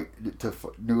were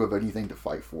knew of anything to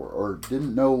fight for, or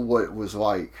didn't know what it was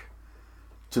like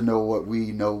to know what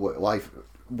we know,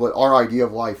 what our idea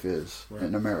of life is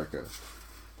in America.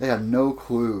 They had no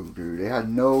clue, dude. They had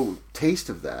no taste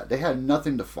of that. They had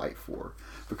nothing to fight for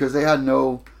because they had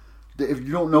no. If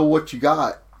you don't know what you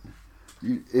got,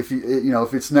 if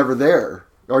it's never there,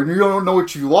 or you don't know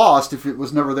what you lost if it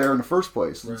was never there in the first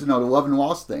place. Right. It's the love and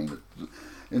loss thing,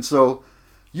 and so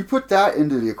you put that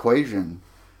into the equation,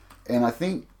 and I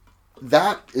think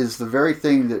that is the very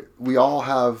thing that we all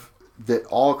have, that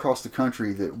all across the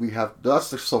country that we have. That's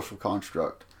the social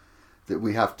construct that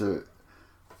we have to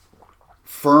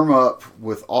firm up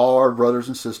with all our brothers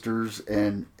and sisters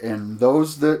and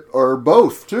those that are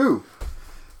both too.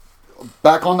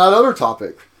 Back on that other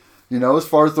topic, as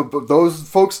far as those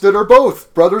folks that are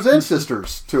both brothers and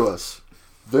sisters to us,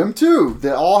 them too, they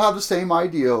all have the same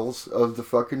ideals of the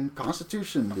fucking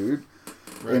Constitution, dude.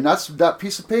 Right. And that's that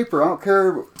piece of paper. I don't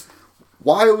care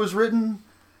why it was written.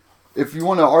 If you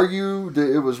want to argue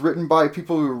that it was written by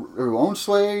people who own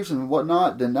slaves and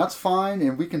whatnot, then that's fine,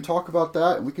 and we can talk about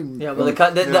that, and we can. Yeah, well,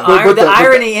 the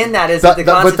irony in that is that the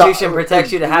Constitution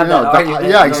protects you to have that argument.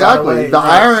 Yeah, exactly. The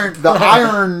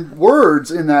iron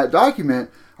words in that document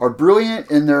are brilliant,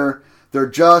 and they're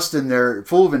just, and they're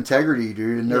full of integrity,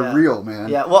 dude, and they're real, man.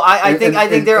 Yeah. Well, I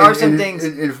think there are some things.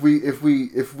 And if we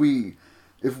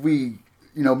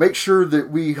make sure that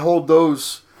we hold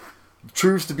those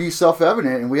truths to be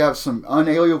self-evident, and we have some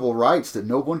unalienable rights that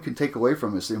no one can take away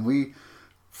from us, and we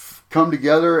come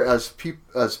together as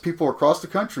people across the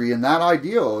country, and that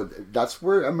ideal, that's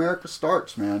where America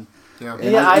starts, man. Yeah,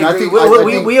 I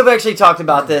agree. We have actually talked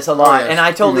about this a lot, and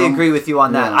I totally agree with you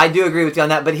on that. I do agree with you on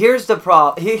that, but here's the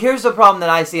problem. Here's the problem that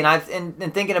I see,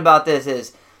 and thinking about this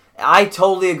is, I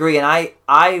totally agree, and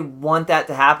I want that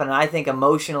to happen, and I think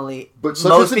emotionally, but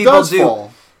most people do.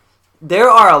 Fall.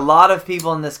 There are a lot of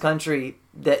people in this country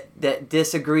that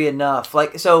disagree enough.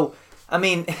 Like, so, I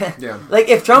mean, like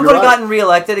if Trump would have gotten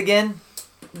reelected again,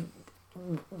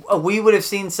 we would have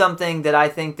seen something that I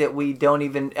think that we don't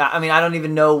even. I mean, I don't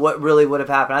even know what really would have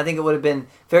happened. I think it would have been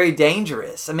very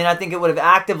dangerous. I mean, I think it would have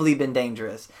actively been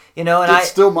dangerous. You know, and it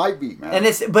still might be, man. And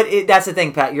that's the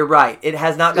thing, Pat. You're right. It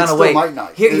has not gone away. It still might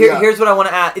not. Here's what I want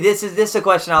to ask. This is a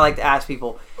question I like to ask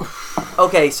people.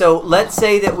 Okay, so let's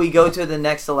say that we go to the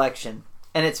next election.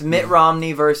 And it's Mitt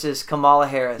Romney versus Kamala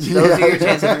Harris. Those are your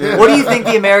chances. What do you think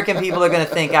the American people are going to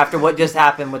think after what just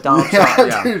happened with Donald Trump?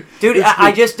 Yeah. Dude,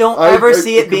 I just don't ever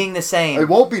see it being the same. It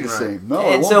won't be the same. No.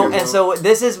 And so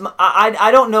this is I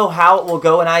don't know how it will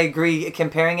go, and I agree.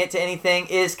 Comparing it to anything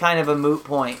is kind of a moot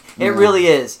point. It really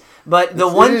is. But the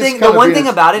one thing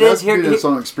about it is here's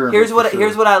what it's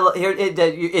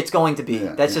going to be.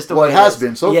 Yeah. That's just the way it has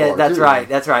been so far. Yeah, that's right.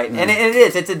 That's right. Yeah. And it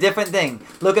is. It's a different thing.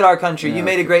 Look at our country. You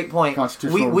made a great point.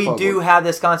 We do have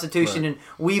this Constitution, and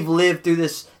we've lived through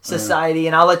this society.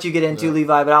 And I'll let you get into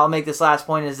Levi, but I'll make this last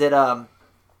point: is that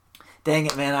dang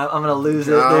it, man, I'm gonna lose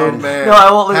it, dude. Man. No,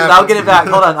 I won't lose it. I'll get it back.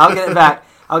 Hold on, I'll get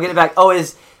it back. Oh,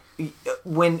 is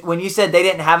when you said they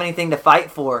didn't have anything to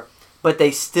fight for, but they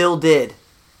still did.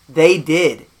 They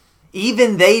did.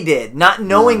 Even they did, not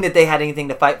knowing that they had anything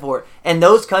to fight for. And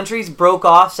those countries broke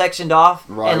off, sectioned off,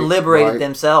 and liberated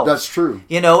themselves. That's true.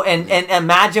 You know, and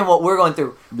imagine what we're going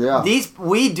through. Yeah.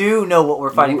 We do know what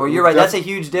we're fighting for. You're right. That's a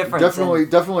huge difference.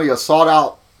 Definitely a sought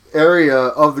out area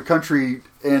of the country,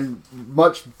 and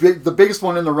the biggest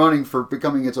one in the running for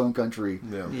becoming its own country.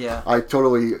 Yeah. I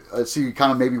totally see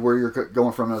kind of maybe where you're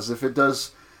going from. As if it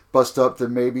does bust up,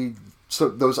 then maybe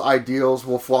those ideals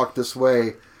will flock this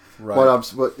way. Right.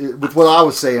 With what I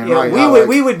was saying, right?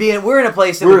 We're in a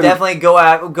place that would definitely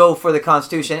go for the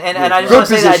Constitution, and I just want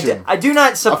to say that I do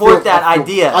not support that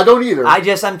idea. I don't either.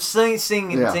 I'm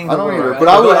seeing. I don't either. But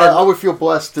I would feel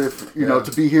blessed if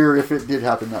to be here if it did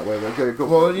happen that way. Okay, go.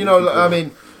 Well, I mean,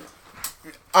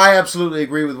 I absolutely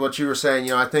agree with what you were saying.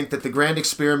 You know, I think that the grand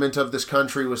experiment of this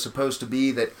country was supposed to be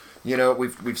that. You know,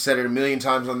 we've said it a million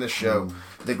times on this show.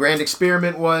 The grand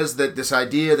experiment was that this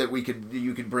idea that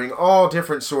you could bring all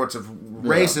different sorts of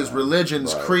races,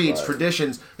 religions, creeds,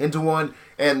 traditions into one,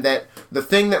 and that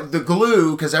the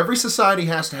glue, because every society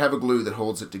has to have a glue that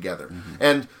holds it together. Mm-hmm.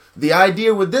 And the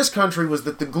idea with this country was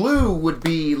that the glue would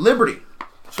be liberty.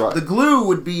 That's right. The glue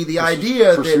would be the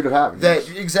idea pursuit of happiness.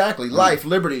 Exactly, life,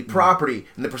 liberty, property,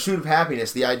 and the pursuit of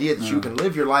happiness. The idea that you can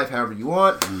live your life however you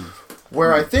want.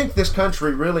 Where I think this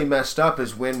country really messed up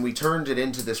is when we turned it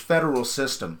into this federal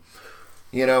system.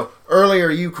 You know, earlier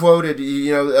you quoted,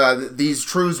 these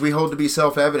truths we hold to be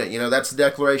self-evident. You know, that's the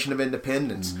Declaration of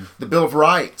Independence. Mm-hmm. The Bill of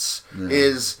Rights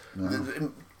is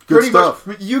pretty stuff.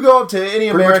 much. You go up to any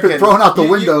American, much been thrown out the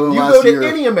window. You go to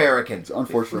any American.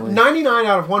 Unfortunately, 99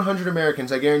 out of 100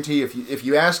 Americans, I guarantee, if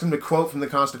you ask them to quote from the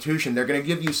Constitution, they're going to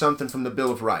give you something from the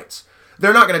Bill of Rights.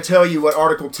 They're not going to tell you what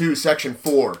Article 2, Section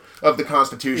 4 of the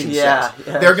Constitution says.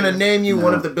 They're going to name you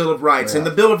one of the Bill of Rights. And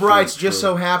the Bill of Rights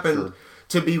so happened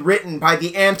to be written by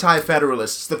the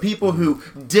anti-federalists, the people who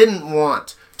didn't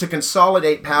want to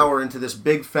consolidate power into this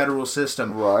big federal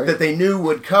system that they knew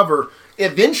would cover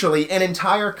eventually an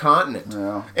entire continent.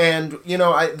 Yeah. And,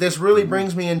 this really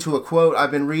brings me into a quote.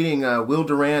 I've been reading Will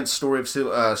Durant's Story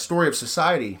of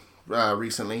Society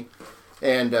recently.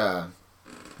 And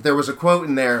there was a quote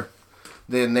in there.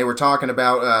 Then they were talking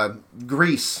about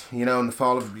Greece, in the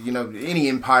fall of, any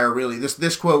empire, really.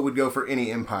 This quote would go for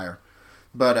any empire.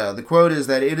 But the quote is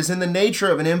that it is in the nature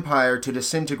of an empire to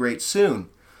disintegrate soon,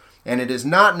 and it is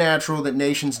not natural that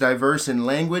nations diverse in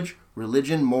language,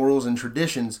 religion, morals, and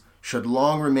traditions should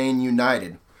long remain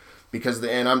united.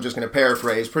 And I'm just going to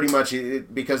paraphrase, pretty much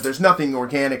because there's nothing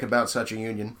organic about such a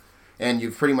union, and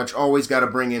you've pretty much always got to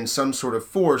bring in some sort of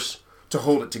force to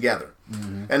hold it together.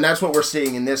 Mm-hmm. And that's what we're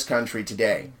seeing in this country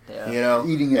today. Yeah.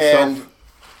 Eating itself.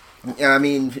 And, I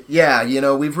mean,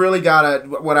 we've really got to,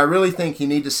 what I really think you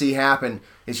need to see happen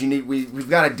is we've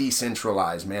got to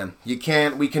decentralize, man.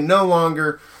 We can no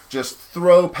longer just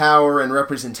throw power and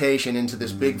representation into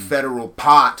this big federal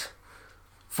pot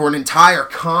for an entire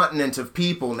continent of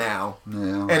people now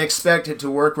and expect it to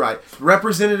work right.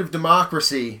 Representative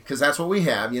democracy, because that's what we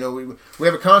have. We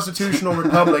have a constitutional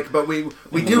republic, but we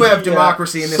do have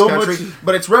democracy in this country,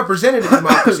 but it's representative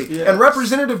democracy. And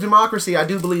representative democracy, I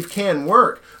do believe, can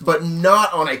work, but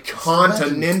not on a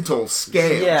continental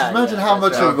scale. Imagine how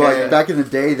much of back in the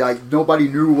day, nobody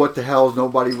knew what the hell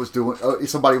somebody was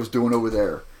doing over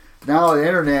there. Now on the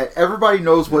internet, everybody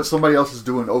knows what somebody else is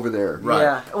doing over there. Right.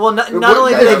 Yeah. Well, not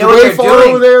only do they know what they're doing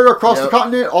over there across the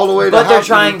continent, all the way to. But they're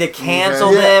trying to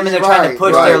cancel them, and they're trying to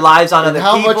push their lives on other people.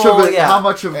 How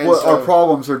much of what our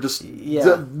problems are just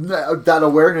that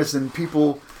awareness and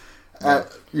people,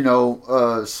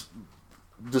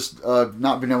 just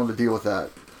not being able to deal with that.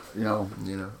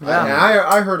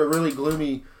 I heard a really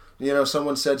gloomy,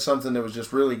 someone said something that was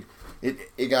just really,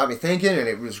 it got me thinking, and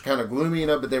it was kind of gloomy,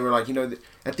 but they were like,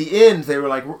 at the end, they were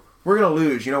like, we're going to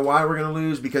lose. You know why we're going to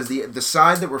lose? Because the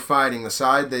side that we're fighting, the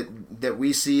side that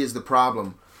we see as the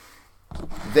problem,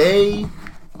 they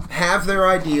have their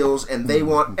ideals, and they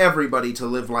want everybody to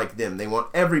live like them. They want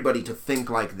everybody to think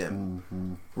like them.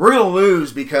 Mm-hmm. We're going to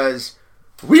lose because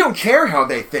we don't care how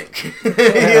they think.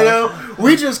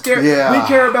 We just care. Yeah. We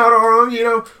care about our own.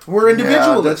 We're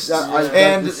individualists,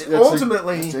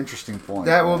 ultimately, that's an interesting point.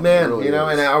 That really is.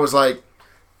 And I was like,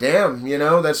 damn,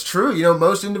 that's true.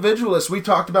 Most individualists, we've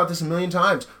talked about this a million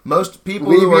times. Most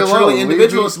people who are truly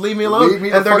individualists leave me alone.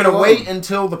 And they're going to wait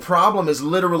until the problem is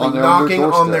literally knocking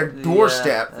on their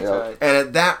doorstep. Yeah, right. And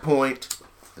at that point,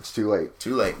 it's too late.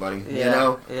 Too late, buddy.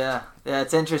 Yeah, yeah,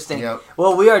 it's interesting. Yep.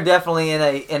 Well, we are definitely in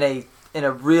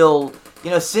a real,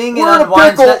 seeing it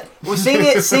unwind.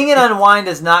 Seeing it unwind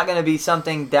is not going to be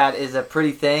something that is a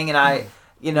pretty thing, and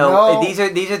these are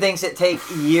things that take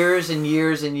years and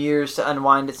years and years to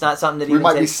unwind. It's not something that we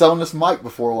might be selling this mic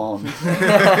before long.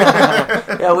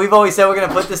 Yeah, we've always said we're going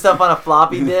to put this stuff on a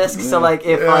floppy disk. So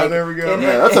there we go. In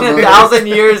 1,000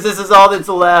 years, this is all that's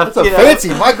left. That's a fancy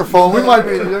microphone. We might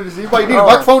be. Does anybody need a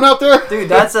microphone out there? Dude,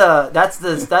 that's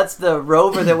the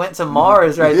rover that went to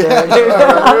Mars right there.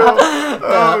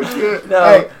 Shit. No.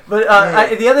 Hey. But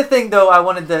the other thing, though, I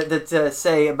wanted to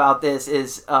say about this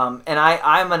is, and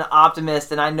I'm an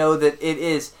optimist, and I know that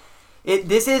this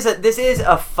is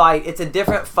a fight. It's a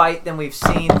different fight than we've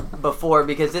seen before,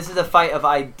 because this is a fight of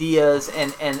ideas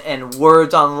and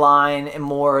words online and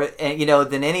more,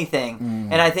 than anything.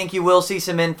 And I think you will see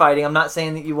some infighting. I'm not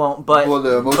saying that you won't, but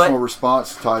the emotional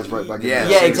response ties right back in.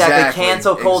 Yeah, exactly.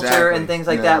 Cancel culture and things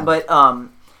like that. But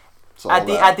at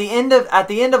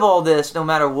the end of all this, no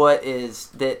matter what is,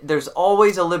 that there's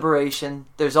always a liberation,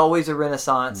 there's always a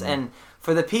renaissance, and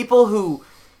for the people who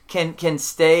can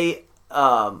stay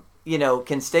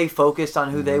focused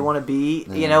on who they want to be,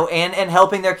 and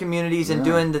helping their communities and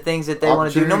doing the things that they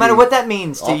want to do, no matter what that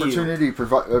means to you. Opportunity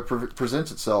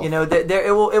presents itself. There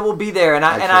it will be there, and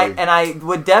I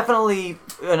would definitely,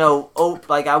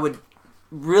 I would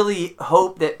really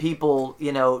hope that people,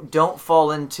 don't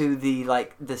fall into the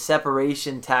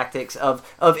separation tactics of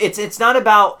it's not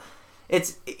about,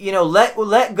 it's,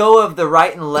 let go of the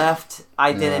right and left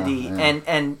identity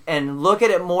and look at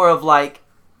it more of like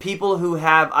people who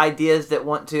have ideas that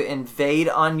want to invade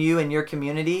on you and your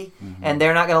community, and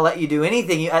they're not going to let you do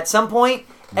anything. At some point,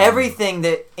 everything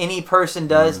that any person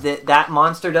does that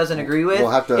monster doesn't agree with,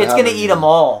 it's going to eat them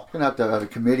all. You're going to have a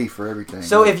committee for everything.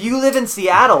 So if you live in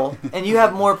Seattle and you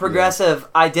have more progressive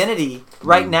identity,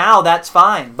 right now, that's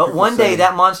fine. But one day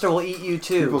that monster will eat you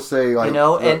too. People say, and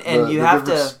you have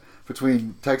to.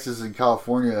 Between Texas and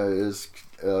California is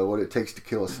what it takes to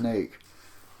kill a snake.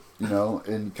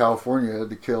 In California,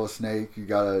 to kill a snake, you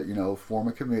gotta, form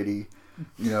a committee.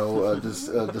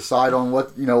 Decide on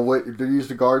what to use,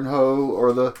 the garden hoe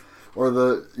or the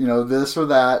this or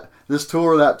that, this tool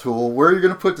or that tool. Where you're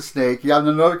going to put the snake. You have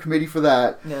another committee for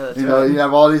that. Yeah, that's right. You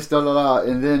have all these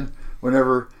and then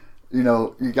whenever you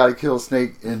got to kill a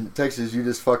snake in Texas, you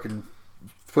just fucking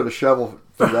put a shovel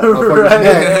through that motherfucker's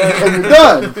neck, and you're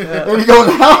done. And you go in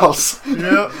the house. And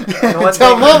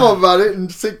tell mama about it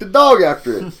and stick the dog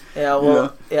after it. Yeah.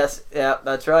 Well. Yes. Yeah.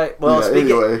 That's right. Well.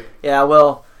 Anyway. Yeah.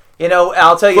 Well.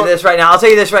 I'll tell you this right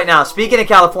now. Speaking of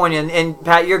California, and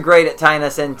Pat, you're great at tying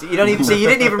us in. You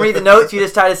didn't even read the notes. You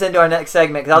just tied us into our next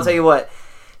segment. Because I'll tell you what.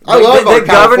 I love our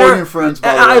California friends,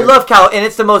 by the way. I love Cal, and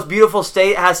it's the most beautiful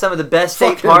state. It has some of the best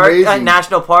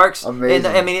national parks. Amazing.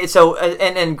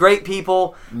 And and great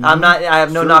people. I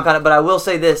have no knock on it, but I will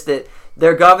say this, that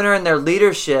their governor and their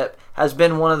leadership has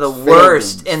been one of the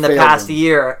worst in the past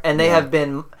year, and they have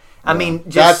been.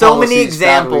 Just so many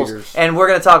examples, and we're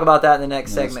going to talk about that in the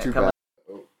next segment.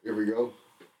 Here we go.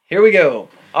 Here we go.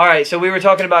 All right, so we were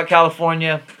talking about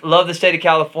California. Love the state of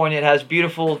California. It has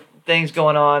beautiful things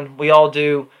going on. We all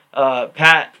do.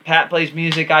 Pat plays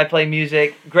music. I play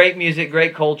music.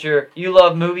 Great culture. You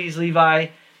love movies, Levi.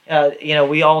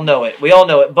 We all know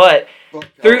it. But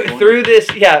through this,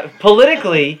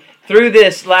 politically, through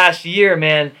this last year,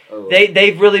 man,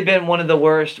 they've really been one of the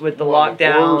worst with the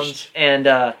lockdowns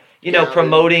and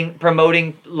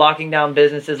promoting locking down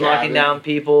businesses, locking down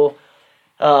people.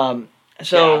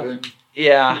 It's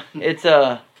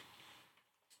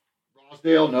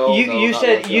Rosdale, no. You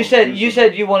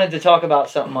said you wanted to talk about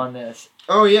something on this.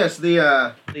 Oh yes,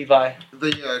 the Levi.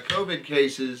 The COVID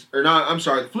cases, or not? I'm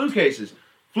sorry, the flu cases.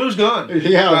 Flu's gone.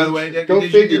 Yeah. By the way,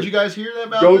 did you guys hear that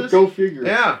about this? Go figure.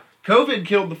 Yeah, COVID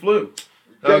killed the flu.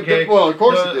 Okay. Well, of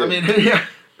course it did.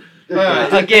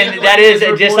 Again, that is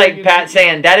just like Pat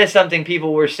saying. That is something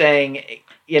people were saying.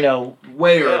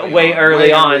 Way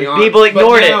early on. People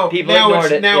ignored it. People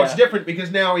ignored it. Now it's different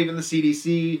because now even the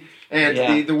CDC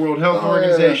and the World Health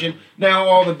Organization, now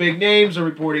all the big names are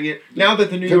reporting it. Now that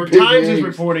the New York Times is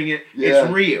reporting it,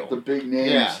 it's real. The big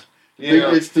names.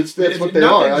 Yeah. That's what they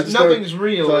are. Nothing's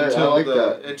real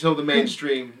until the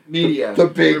mainstream media the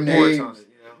big reports names. on it.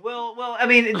 Well, I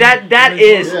mean that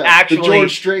is actually the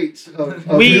George Straits of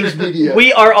news media.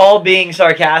 We are all being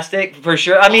sarcastic for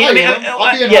sure. I'm being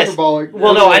yes. hyperbolic.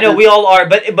 Well, no, I know we all are,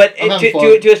 but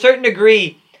to a certain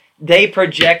degree, they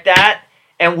project that,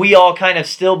 and we all kind of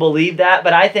still believe that.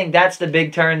 But I think that's the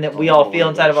big turn that we all feel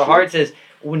inside of our hearts is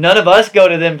none of us go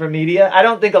to them for media. I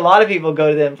don't think a lot of people go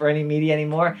to them for any media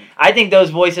anymore. I think those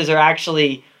voices are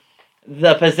actually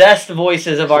the possessed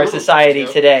voices of our society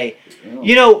today.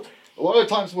 Yeah. A lot of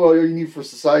times, all you need for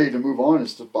society to move on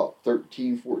is about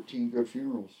 13, 14 good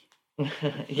funerals.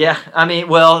 Yeah, I mean,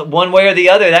 well, one way or the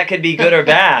other, that could be good or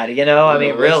bad, I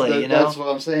mean, really, That's what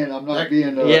I'm saying. I'm not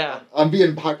being... I'm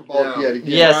being hyperbolic yet again.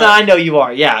 Yes, I know you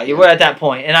are. Yeah, we're at that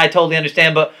point, and I totally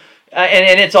understand, but...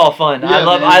 and it's all fun.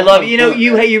 I love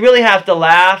you really have to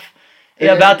laugh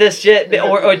about this shit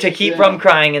or to keep from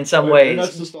crying in some ways. And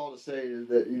that's just all to say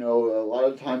that, a lot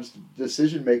of times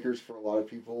decision makers for a lot of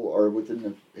people are within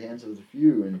the hands of the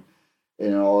few,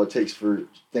 and all it takes for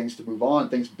things to move on,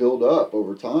 things build up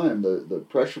over time. The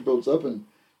pressure builds up in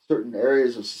certain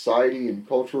areas of society and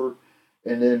culture,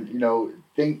 and then,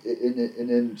 and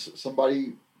then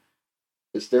somebody,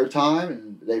 it's their time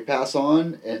and they pass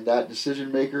on, and that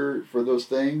decision maker for those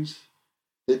things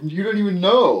that you don't even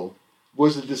know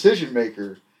was a decision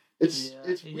maker. It's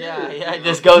weird. It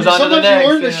just goes on to the next. Sometimes you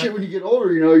learn this shit when you get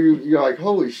older. You're like,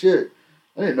 holy shit,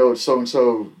 I didn't know so and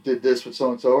so did this with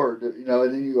so and so, or and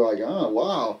then you're like, oh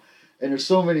wow. And there's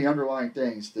so many underlying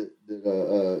things that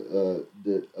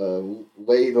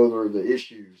lay those are the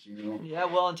issues. Yeah,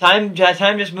 well, and time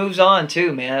just moves on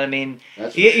too, man. I mean,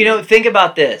 think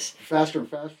about this. Faster and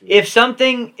faster. If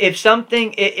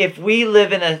we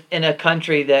live in a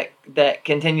country that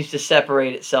continues to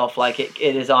separate itself like it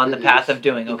is on the path of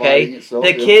doing, okay?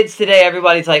 The kids today,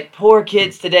 everybody's like, poor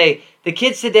kids today. The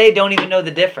kids today don't even know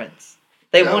the difference.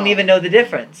 They won't even know the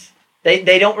difference.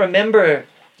 They don't remember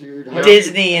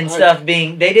Disney and stuff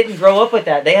they didn't grow up with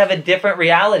that. They have a different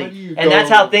reality. And that's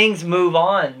how things move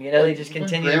on. They just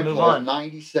continue to move on.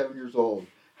 97 years old.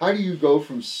 How do you go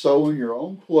from sewing your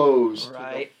own clothes to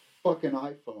the fucking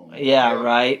iPhone? Yeah,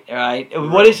 right.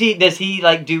 What does he do does he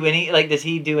do any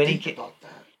Think about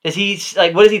that. Does he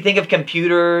what does he think of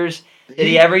computers? Did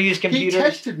he ever use computers? He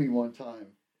texted me one time.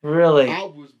 Really? I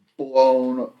was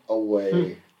blown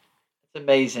away. It's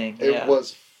amazing. It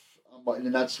was.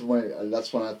 And that's when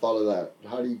I thought of that.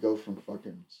 How do you go from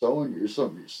fucking sewing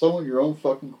your own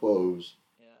fucking clothes?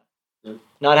 Yeah.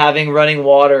 Not having running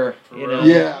water,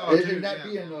 Yeah, and that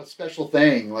being a special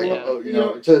thing,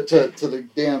 to the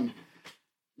damn,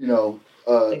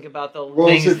 think about the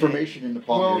world's information in the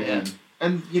palm of your hand.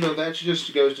 And that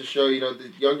just goes to show,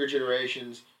 the younger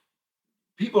generations,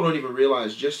 people don't even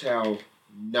realize just how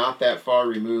not that far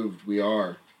removed we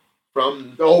are.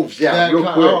 From real quick.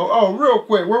 Real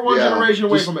quick. We're one generation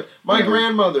away from it. My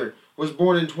grandmother was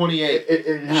born in 28.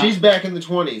 She's back in the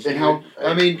 20s. And how?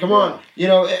 I mean, come on.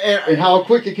 And how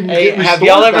quick it can get restored. Have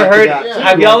y'all ever heard?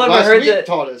 Have y'all ever heard the?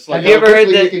 Taught us. Have you ever heard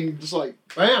the?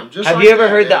 Have you ever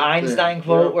heard the Einstein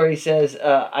quote where he says,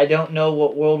 "I don't know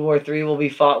what World War III will be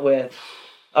fought with."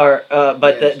 But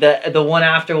the one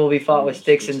after will be fought with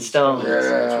sticks and stones. Yeah,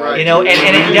 that's right.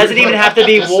 And it doesn't even have to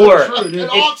be war.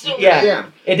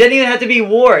 It doesn't even have to be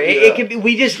war. It could be.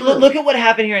 We just look at what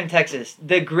happened here in Texas.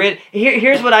 The grid.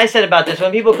 Here's what I said about this.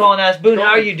 When people call and ask, Boone, how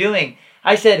are you doing?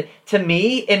 I said, to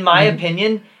me, in my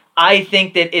opinion, I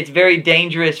think that it's very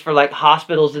dangerous for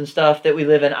hospitals and stuff that we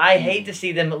live in. I hate to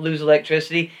see them lose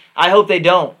electricity. I hope they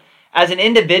don't. As an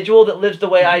individual that lives the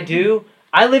way I do,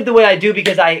 I live the way I do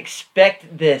because I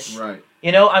expect this. Right.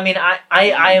 I mean,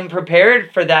 I am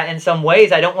prepared for that in some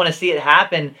ways. I don't want to see it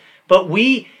happen. But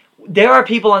there are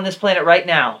people on this planet right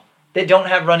now that don't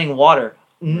have running water.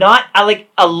 Not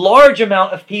a large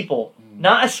amount of people,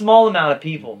 not a small amount of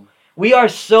people. We are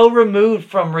so removed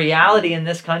from reality in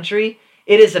this country.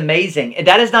 It is amazing.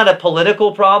 That is not a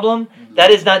political problem.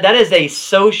 That is a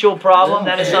social problem.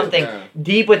 That is something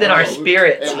deep within our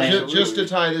spirits. And just to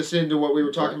tie this into what we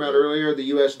were talking about earlier, the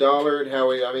U.S. dollar and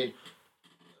how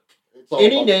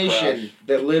any nation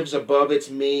that lives above its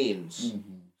means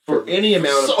for any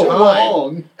amount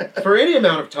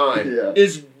of time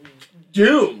is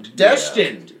doomed,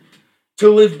 destined to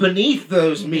live beneath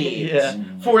those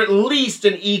means for at least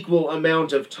an equal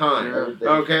amount of time.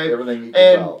 Everything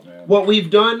and what we've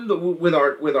done with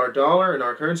our dollar and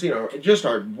our currency and just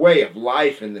our way of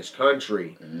life in this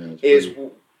country is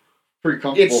pretty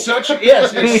comfortable. It's such a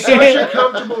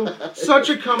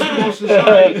comfortable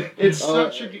society. It's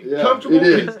such a comfortable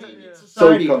convenient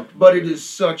society, but it is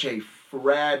such a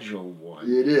fragile one.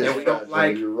 It is, and we don't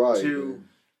like you're right, to.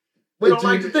 We don't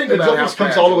like to think about how it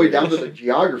comes all the way down to the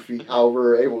geography, how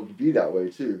we're able to be that way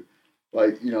too.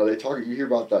 Like they talk. You hear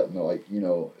about that,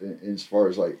 in as far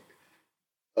as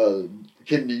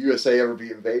can the USA ever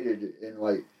be invaded?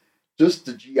 And just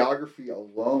the geography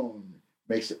alone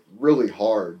makes it really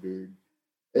hard, dude.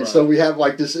 And so we have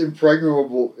this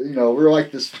impregnable, we're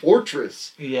like this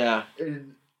fortress. Yeah.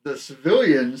 And the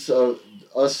civilians,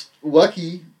 us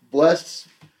lucky, blessed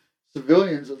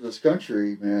civilians of this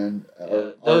country, man.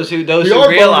 Those who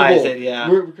realize it,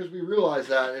 because we realize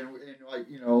that, and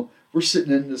we're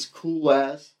sitting in this cool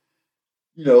ass,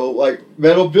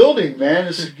 metal building, man.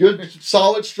 It's a good,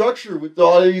 solid structure with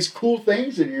all these cool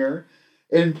things in here,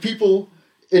 and people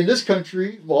in this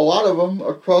country, a lot of them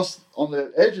across on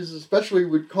the edges, especially,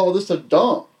 would call this a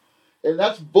dump, and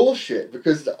that's bullshit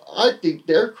because I think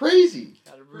they're crazy.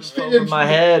 We're spending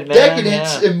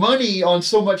decadence and money on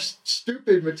so much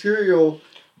stupid material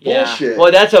bullshit. Well,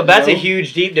 that's a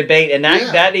huge deep debate, and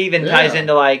that even ties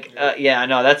into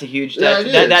that's a huge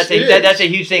that's a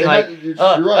huge thing.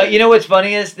 You know what's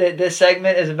funny is that this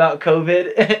segment is about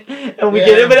COVID, and we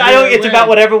get it, but I don't. It's about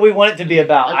whatever we want it to be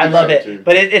about. I love it,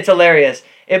 but it's hilarious.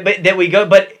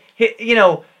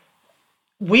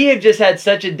 We have just had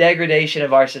such a degradation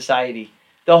of our society.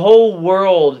 The whole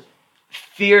world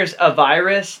fears a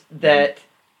virus that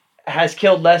has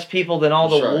killed less people than all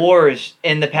the wars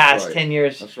in the past 10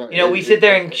 years. That's right. We sit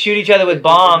there and shoot each other with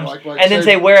bombs and then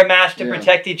say wear a mask to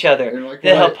protect each other.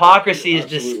 The hypocrisy is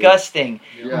disgusting.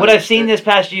 Yeah. What I've seen this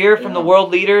past year from the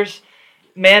world leaders,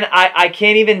 man, I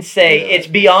can't even say. It's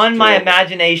beyond my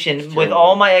imagination with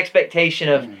all my expectation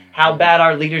of how bad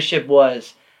our leadership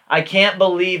was. I can't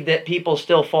believe that people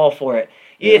still fall for it.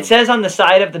 Yeah. It says on the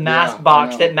side of the mask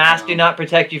box that masks do not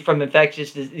protect you from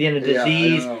infectious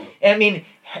disease. I mean,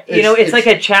 it's like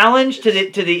a challenge to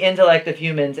the intellect of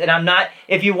humans. And I'm not.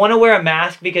 If you want to wear a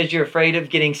mask because you're afraid of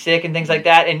getting sick and things like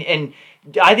that, and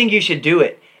I think you should do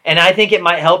it. And I think it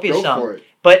might help you some.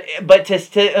 But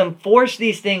to enforce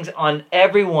these things on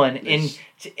everyone and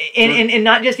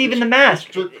not just even the mask.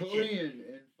 It's draconian.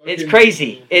 It's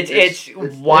crazy. It's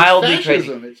wildly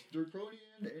crazy. It's draconian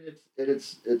and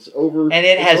it's over. And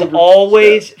it has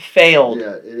always failed.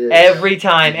 Yeah, it is. Every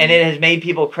time, and it has made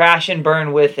people crash and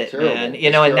burn with it, man.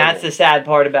 And that's the sad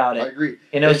part about it. I agree.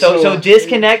 So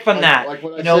disconnect from that. Like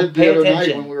what I said the other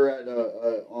night when we were at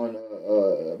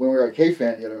when we were at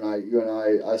K-Fan the other night, you and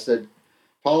I said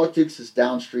politics is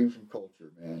downstream from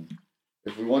culture, man.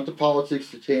 If we want the politics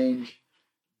to change,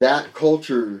 that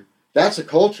culture, that's a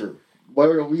culture.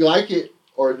 Whether we like it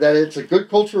or that it's a good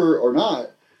culture or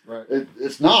not,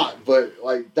 it's not. But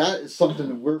that is something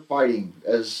that we're fighting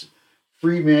as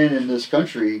free men in this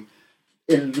country,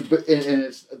 and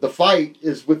it's the fight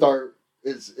is with our.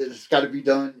 It's got to be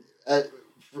done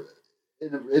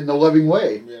in the loving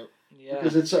way. Yeah.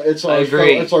 Because it's our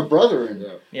brethren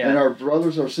and our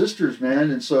brothers or sisters,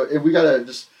 man, and we gotta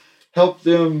just help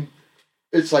them.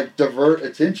 It's divert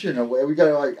attention away. We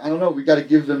gotta we gotta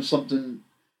give them something.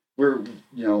 We're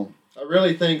I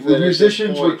really think we're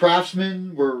musicians, we're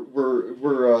craftsmen,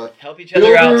 we're help each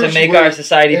other out to make our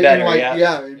society better.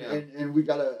 And we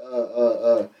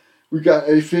gotta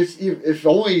if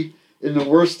only in the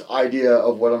worst idea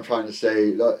of what I'm trying to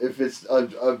say, if it's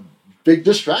a big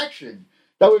distraction,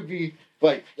 that would be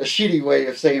a shitty way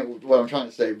of saying what I'm trying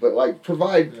to say. But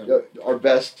provide our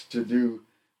best to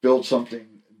build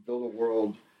a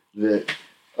world that.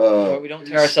 Where we don't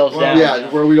tear ourselves down. Yeah,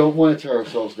 where we don't want to tear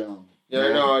ourselves down.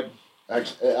 Yeah,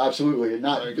 absolutely, and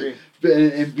not I agree.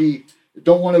 And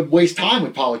don't want to waste time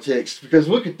with politics because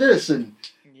look at this and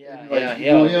you know what I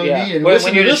mean. And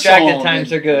when you're distracted,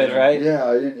 times are good, right?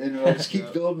 Yeah, and let's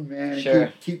keep building, man.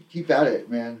 Sure. Keep at it,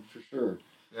 man, for sure.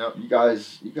 Yep. You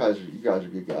guys are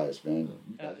good guys, man.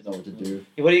 You guys know what to do.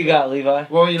 What do you got, Levi?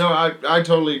 Well, I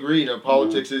totally agree.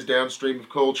 Politics is downstream of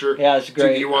culture. Yeah, it's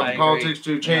great. So you want the politics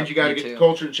to change, you got to get the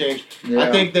culture to change. Yeah.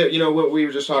 I think that what we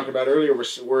were just talking about earlier.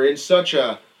 We're in such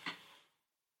a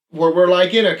we're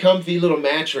like in a comfy little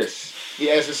mattress.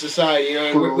 Yeah, as a society, you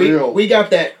know, For we real. got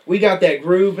that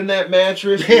groove in that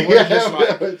mattress. And we're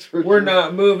just like, we're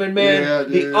not moving, man. Yeah, the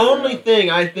dude, only thing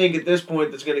I think at this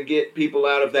point that's going to get people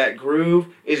out of that groove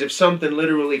is if something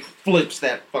literally flips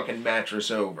that fucking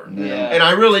mattress over. Yeah. And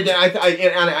I really,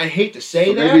 I hate to say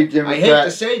So that. maybe I hate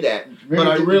to say that, but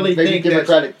I really think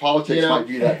Democratic politics you know, might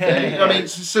be that thing. I mean,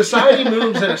 society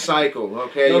moves in a cycle.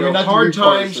 Okay, No, I you mean, know, not to hard be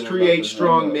times partisan create about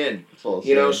strong that, men. That's all I'm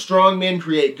You know, saying. strong men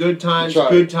create good times. That's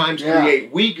right. Good times Yeah.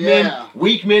 create weak Yeah. men.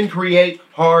 Weak men create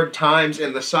hard times,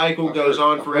 and the cycle I've goes heard-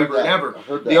 on I've forever heard and that. ever. I've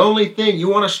heard The that. only thing you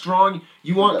want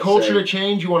that culture to saying.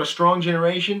 change. You want a strong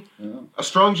generation. Yeah. A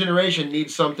strong generation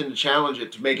needs something to challenge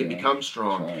it to make it Yeah. become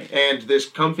strong. That's And this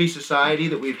comfy society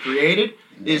that we've created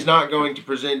is not going to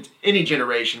present any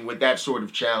generation with that sort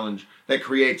of challenge that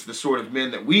creates the sort of men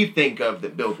that we think of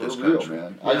that built For this real, country.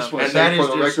 man. I just want to And say that for is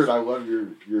the just- record, I love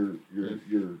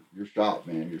your shop,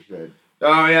 man. Your shed.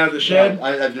 Oh yeah, the shed.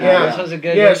 I do. Yeah. This was a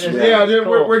good. Yes, this- yeah, this is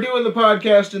we're, cool. we're doing the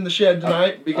podcast in the shed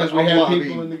tonight because we I have mean,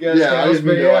 people in the guest yeah, I house. didn't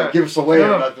mean But to like, give us away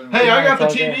No. or nothing. Hey, I got the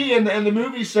it's all TV and the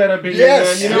movie set up in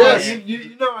Yes, here, man. You know, yes.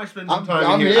 you know I spend some I'm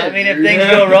time in. here. I mean, if dude. things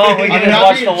go wrong, we can just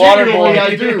watch the water boy.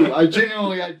 I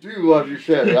do love your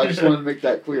shed. I just wanted to make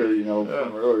that clear, you know,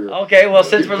 from earlier. Okay, well,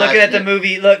 since we're looking at the Passionate.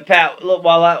 movie, look, Pat, look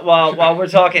while we're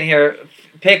talking here,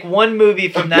 pick one movie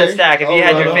from that Okay. stack. If you Oh,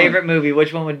 had right your on. favorite movie,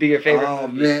 which one would be your favorite Oh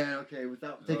movie? man, okay,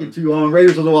 without taking too long,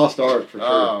 Raiders of the Lost Ark for sure.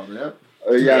 Oh, yep.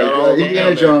 Yeah, Got all of them Indiana down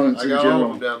there. Jones I in got all of general.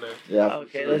 them down there. Yeah. for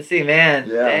Okay, sure. let's see, man.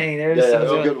 Yeah. Dang, there's Yeah, some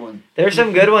that's a good one. there's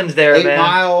some good ones there, 8 man.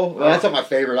 Mile. Well, that's not my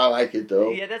favorite. I like it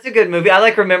though. Yeah, that's a good movie. I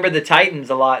like Remember the Titans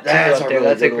a lot too. That's up a there. really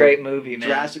That's a good great movie, man.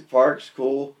 Jurassic Park's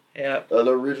cool. Yeah. The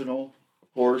original,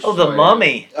 of course. Oh, The yeah.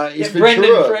 Mummy. Ace Brendan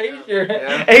Ventura. Fraser.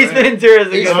 Yeah. Ace Ventura is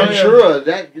a Ace good one. Ventura.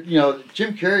 That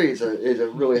Jim Carrey is a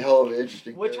really hell of an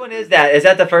interesting. Which one character. is that? Is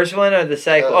that the first one or the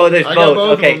second? Uh, Oh, there's I got both.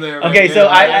 both of Okay. them there, man. Okay, so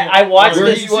Yeah, I watched Where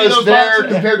this. he see was those there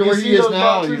boxes? compared to You where see he is those now.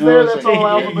 boxes You know, there? it's That's like-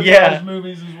 all alphabetized Yeah.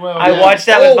 movies as well. I Yeah. watched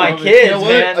that with my Oh, kids, you know what?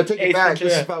 man. I take Ace it back.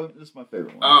 This Ventura. is my favorite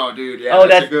one. Oh, dude, yeah, Oh, that's a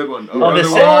that's- good one. oh, Brother the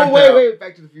Where second- Art Thou? wait,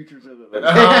 Back to the Future.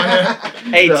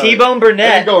 Hey, No. T-Bone There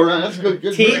Burnett. you go, Ryan. That's a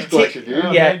good T- movie collection, dude.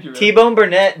 Oh, Yeah, thank you, man. T-Bone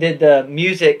Burnett did the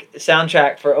music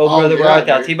soundtrack for Oh Oh, Brother Where yeah, Art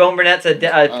Thou. dude. T-Bone Burnett's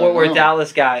a Fort Worth, know.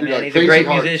 Dallas guy, Dude, man. like He's a great Crazy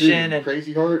Heart, musician. too. And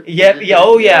Crazy Heart. yep, yeah,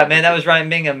 oh yeah, man, that was Ryan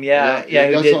Bingham. Yeah, who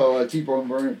that's did? how T-Bone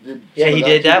Burnett did. Yeah, some he of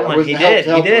did that too. one. Was He the help did.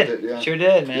 He with did. it, yeah. Sure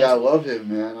did, man. Yeah, I love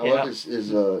him, man. I Yeah. love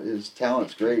his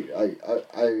talent's great.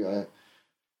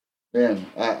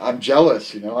 I'm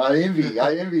jealous. You know, I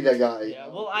envy that guy. Yeah,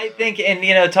 well, I think,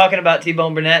 and talking about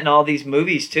T-Bone Burnett and all these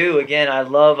movies too. Again, I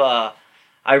love.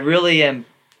 I really am.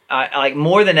 I like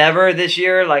more than ever this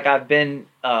year. Like I've been.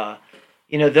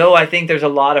 Though I think there's a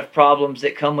lot of problems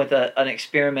that come with an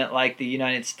experiment like the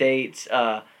United States.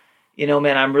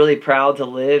 Man, I'm really proud to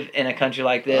live in a country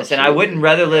like this, and I wouldn't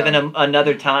rather live in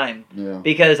another time. Yeah.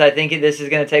 Because I think this is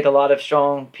going to take a lot of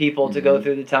strong people to go Mhm.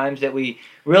 through the times that we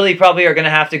really probably are going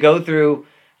to have to go through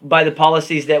by the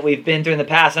policies that we've been through in the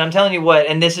past. And I'm telling you what,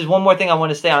 and this is one more thing I want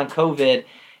to say on COVID,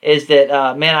 is that,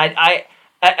 I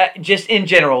just in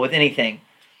general with anything,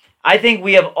 I think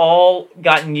we have all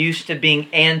gotten used to being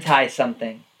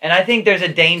anti-something. And I think there's a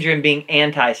danger in being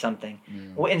anti-something.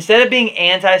 Instead of being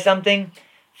anti-something,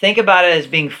 think about it as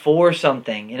being for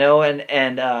something,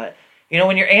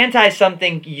 when you're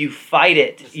anti-something, you fight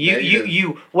it. It's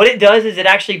You what it does is it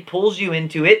actually pulls you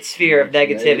into its sphere of It's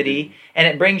negativity, negative. and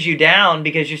it brings you down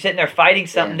because you're sitting there fighting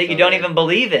something that you don't Anti. even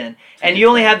believe in, and you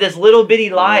only have this little bitty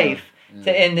life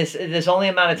Yeah. in this only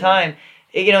amount of time.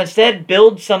 Instead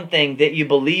build something that you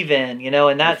believe in,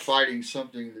 and that's You're fighting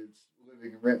something that's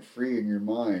living rent free in your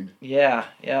mind. yeah.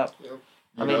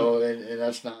 You know, and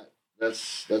that's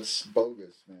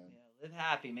bogus, man. Live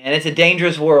happy, man. It's a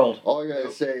dangerous world. All I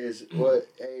gotta say is,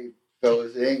 hey,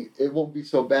 fellas, it won't be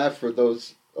so bad for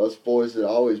us boys that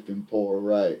always been poor,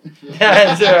 right?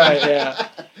 That's right.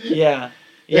 Yeah.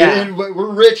 And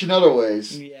we're rich in other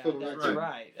ways. Yeah, For the that's record.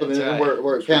 right. For That's the- right.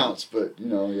 where it counts, but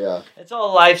yeah, It's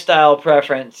all lifestyle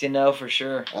preference, for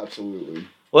sure. absolutely.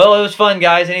 Well, it was fun,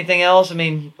 guys. Anything else? I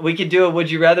mean, we could do a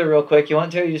Would You Rather real quick. You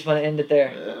want to, or you just want to end it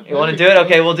there? You want to do it?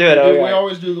 Okay, we'll do it. All We right.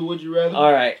 always do the Would You Rather.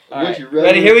 All right. Would you rather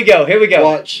Ready? Here we go.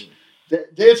 Watch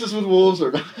Dances with Wolves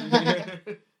or not?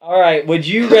 All right. Would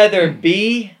you rather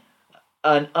be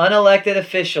an unelected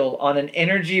official on an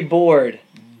energy board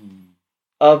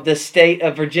of the state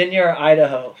of Virginia or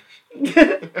Idaho?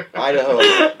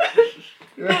 Idaho.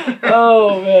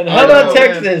 Oh man, how Idaho, about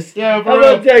Texas? Yeah, How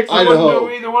about Texas? I wouldn't Idaho.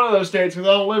 know either one of those states because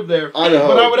I don't live there. Idaho.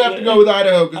 But I would have to go with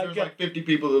Idaho because there's Okay. like 50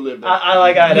 people who live there. I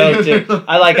like Idaho too.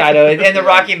 I like Idaho, and the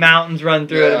Rocky Mountains run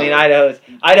through it. I mean,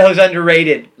 Idaho's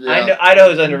underrated. Yeah.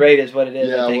 Idaho's underrated is what it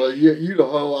is. I Yeah, think.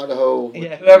 well, Idaho, Idaho.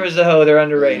 Yeah, whoever's the hoe, they're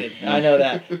underrated. I know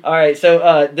that. All right,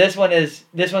 so this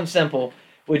one's simple.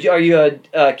 Are you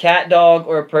a cat, dog,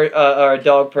 or a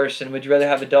dog person? Would you rather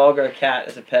have a dog or a cat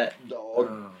as a pet? Dog.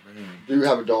 Do you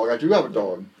have a dog? I do have a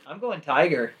dog. I'm going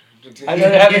tiger. I'd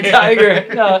rather have a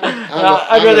tiger. No,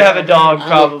 I'd rather have a dog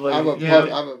probably. I'm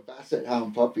a Basset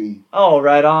Hound puppy. Oh,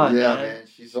 right on. Yeah, man.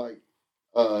 She's like,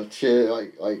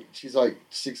 she's like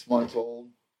 6 months old.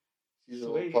 She's a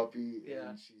Sweet. little puppy, Yeah.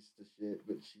 and she's the shit,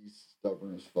 but she's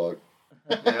stubborn as fuck.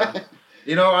 Yeah.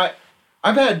 You know,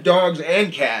 I've had dogs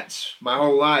and cats my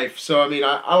whole life, so I mean,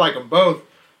 I like them both,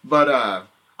 but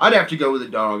I'd have to go with a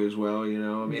dog as well. You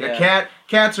know, I mean, Yeah.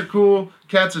 cats are cool.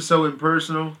 Cats are so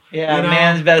impersonal. Yeah, you know,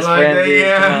 man's best like friend. Dude.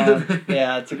 yeah. Come on.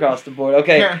 Yeah, it's across the board.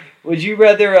 Okay, Yeah. would you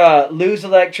rather lose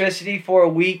electricity for a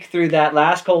week through that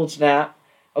last cold snap,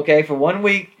 okay, for 1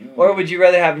 week, or would you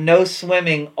rather have no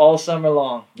swimming all summer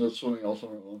long? No swimming all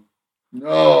summer long. No.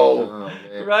 Oh,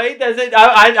 man. Right? That's it.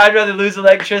 I'd rather lose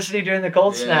electricity during the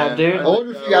cold snap, dude. I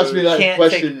wonder if you asked me that Can't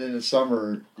question in the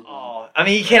summer. Oh, I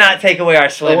mean, you cannot take away our I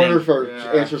wonder swimming. if our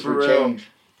Yeah, answers for would real. change.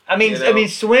 I mean, you know.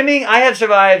 swimming. I have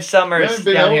survived I summers haven't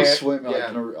been down able here. to swim like Yeah.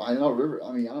 I know river.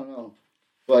 I mean, I don't know.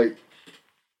 Like,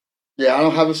 yeah, I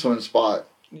don't have a swimming spot.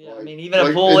 Yeah, Like- I mean, even a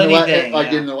like pool, in the anything.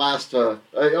 like yeah. in the last, you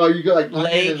go like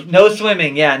Lake, no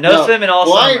swimming. Yeah, no swimming all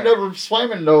well, summer. I ain't never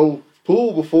swam in no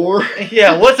pool before.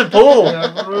 Yeah, what's a pool?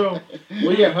 Yeah, for real.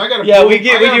 Well, yeah, I got a Yeah, pool. we I do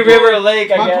got a pool. river or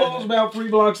lake. I My guess. pool's about 3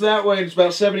 blocks that way. It's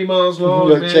about 70 miles long.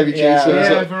 like man. Chevy Chase. Yeah. so it's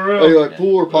Yeah, like, for real. like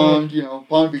pool or pond. You know,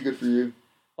 pond would be good for you.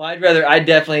 Well,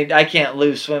 I can't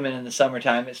lose swimming in the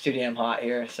summertime. It's too damn hot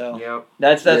here. So Yep.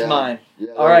 that's Yeah. mine.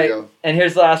 Yeah, All there right, you go. and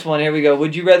here's the last one. Here we go.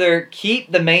 Would you rather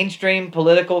keep the mainstream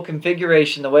political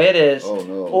configuration the way it is, Oh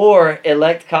no. or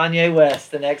elect Kanye West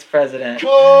the next president?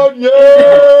 Kanye!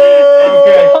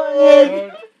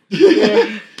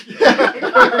 Kanye.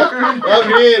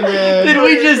 I'm in, man. Did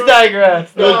we just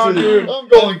digress? No, dude. I'm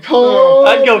going Kanye.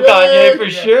 I'd go Kanye for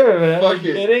sure, man. Fuck Are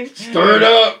you it. kidding? Stir it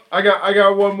up. I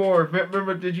got one more.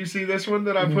 Remember, did you see this one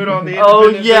that I put on the Oh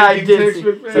Independent yeah, I Thinking did. See.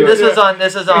 Texans? So this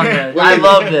was on there. What I is it?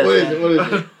 love this. What is man. it? What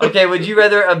is it? Okay, would you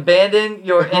rather abandon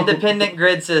your independent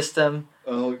grid system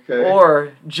Okay.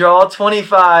 or draw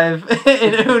 25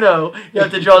 in Uno? You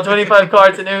have to draw 25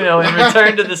 cards in Uno and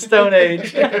return to the Stone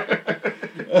Age.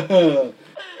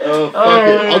 Oh, fuck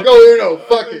it. I'll go Uno.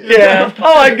 Fuck it. Yeah.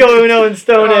 Oh, I'd go Uno and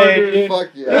Stone Oh, Age. dude, dude. Fuck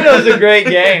yeah. Uno's a great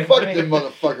game. Fuck I mean, them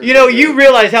motherfuckers. you know, you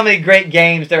realize how many great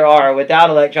games there are without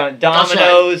electronic. That's right.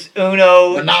 Dominoes,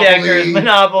 Uno, Monopoly. checkers,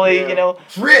 Monopoly, Yeah. you know.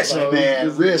 Risk, Like, man.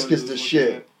 this is Risk what is it the is.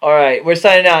 shit. All right, we're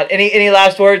signing out. Any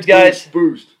last words, guys?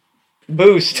 Boost.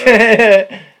 Boost.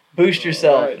 Boost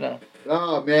yourself. All right. No.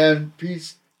 Oh, man.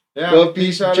 Peace. Yeah, Love, peace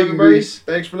peace, out, chicken everybody. grease.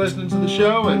 Thanks for listening to the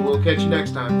show, and we'll catch you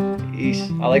next time. Peace.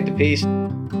 I like the peace.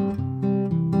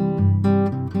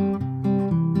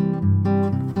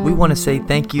 We want to say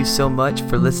thank you so much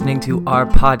for listening to our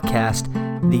podcast,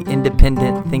 The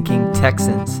Independent Thinking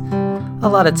Texans. A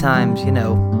lot of times, you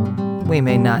know, we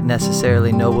may not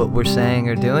necessarily know what we're saying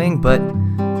or doing, but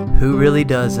who really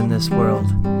does in this world?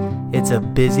 It's a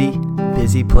busy,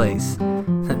 busy place.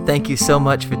 Thank you so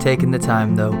much for taking the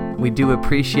time, though. We do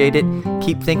appreciate it.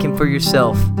 Keep thinking for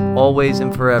yourself, always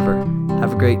and forever.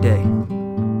 Have a great day.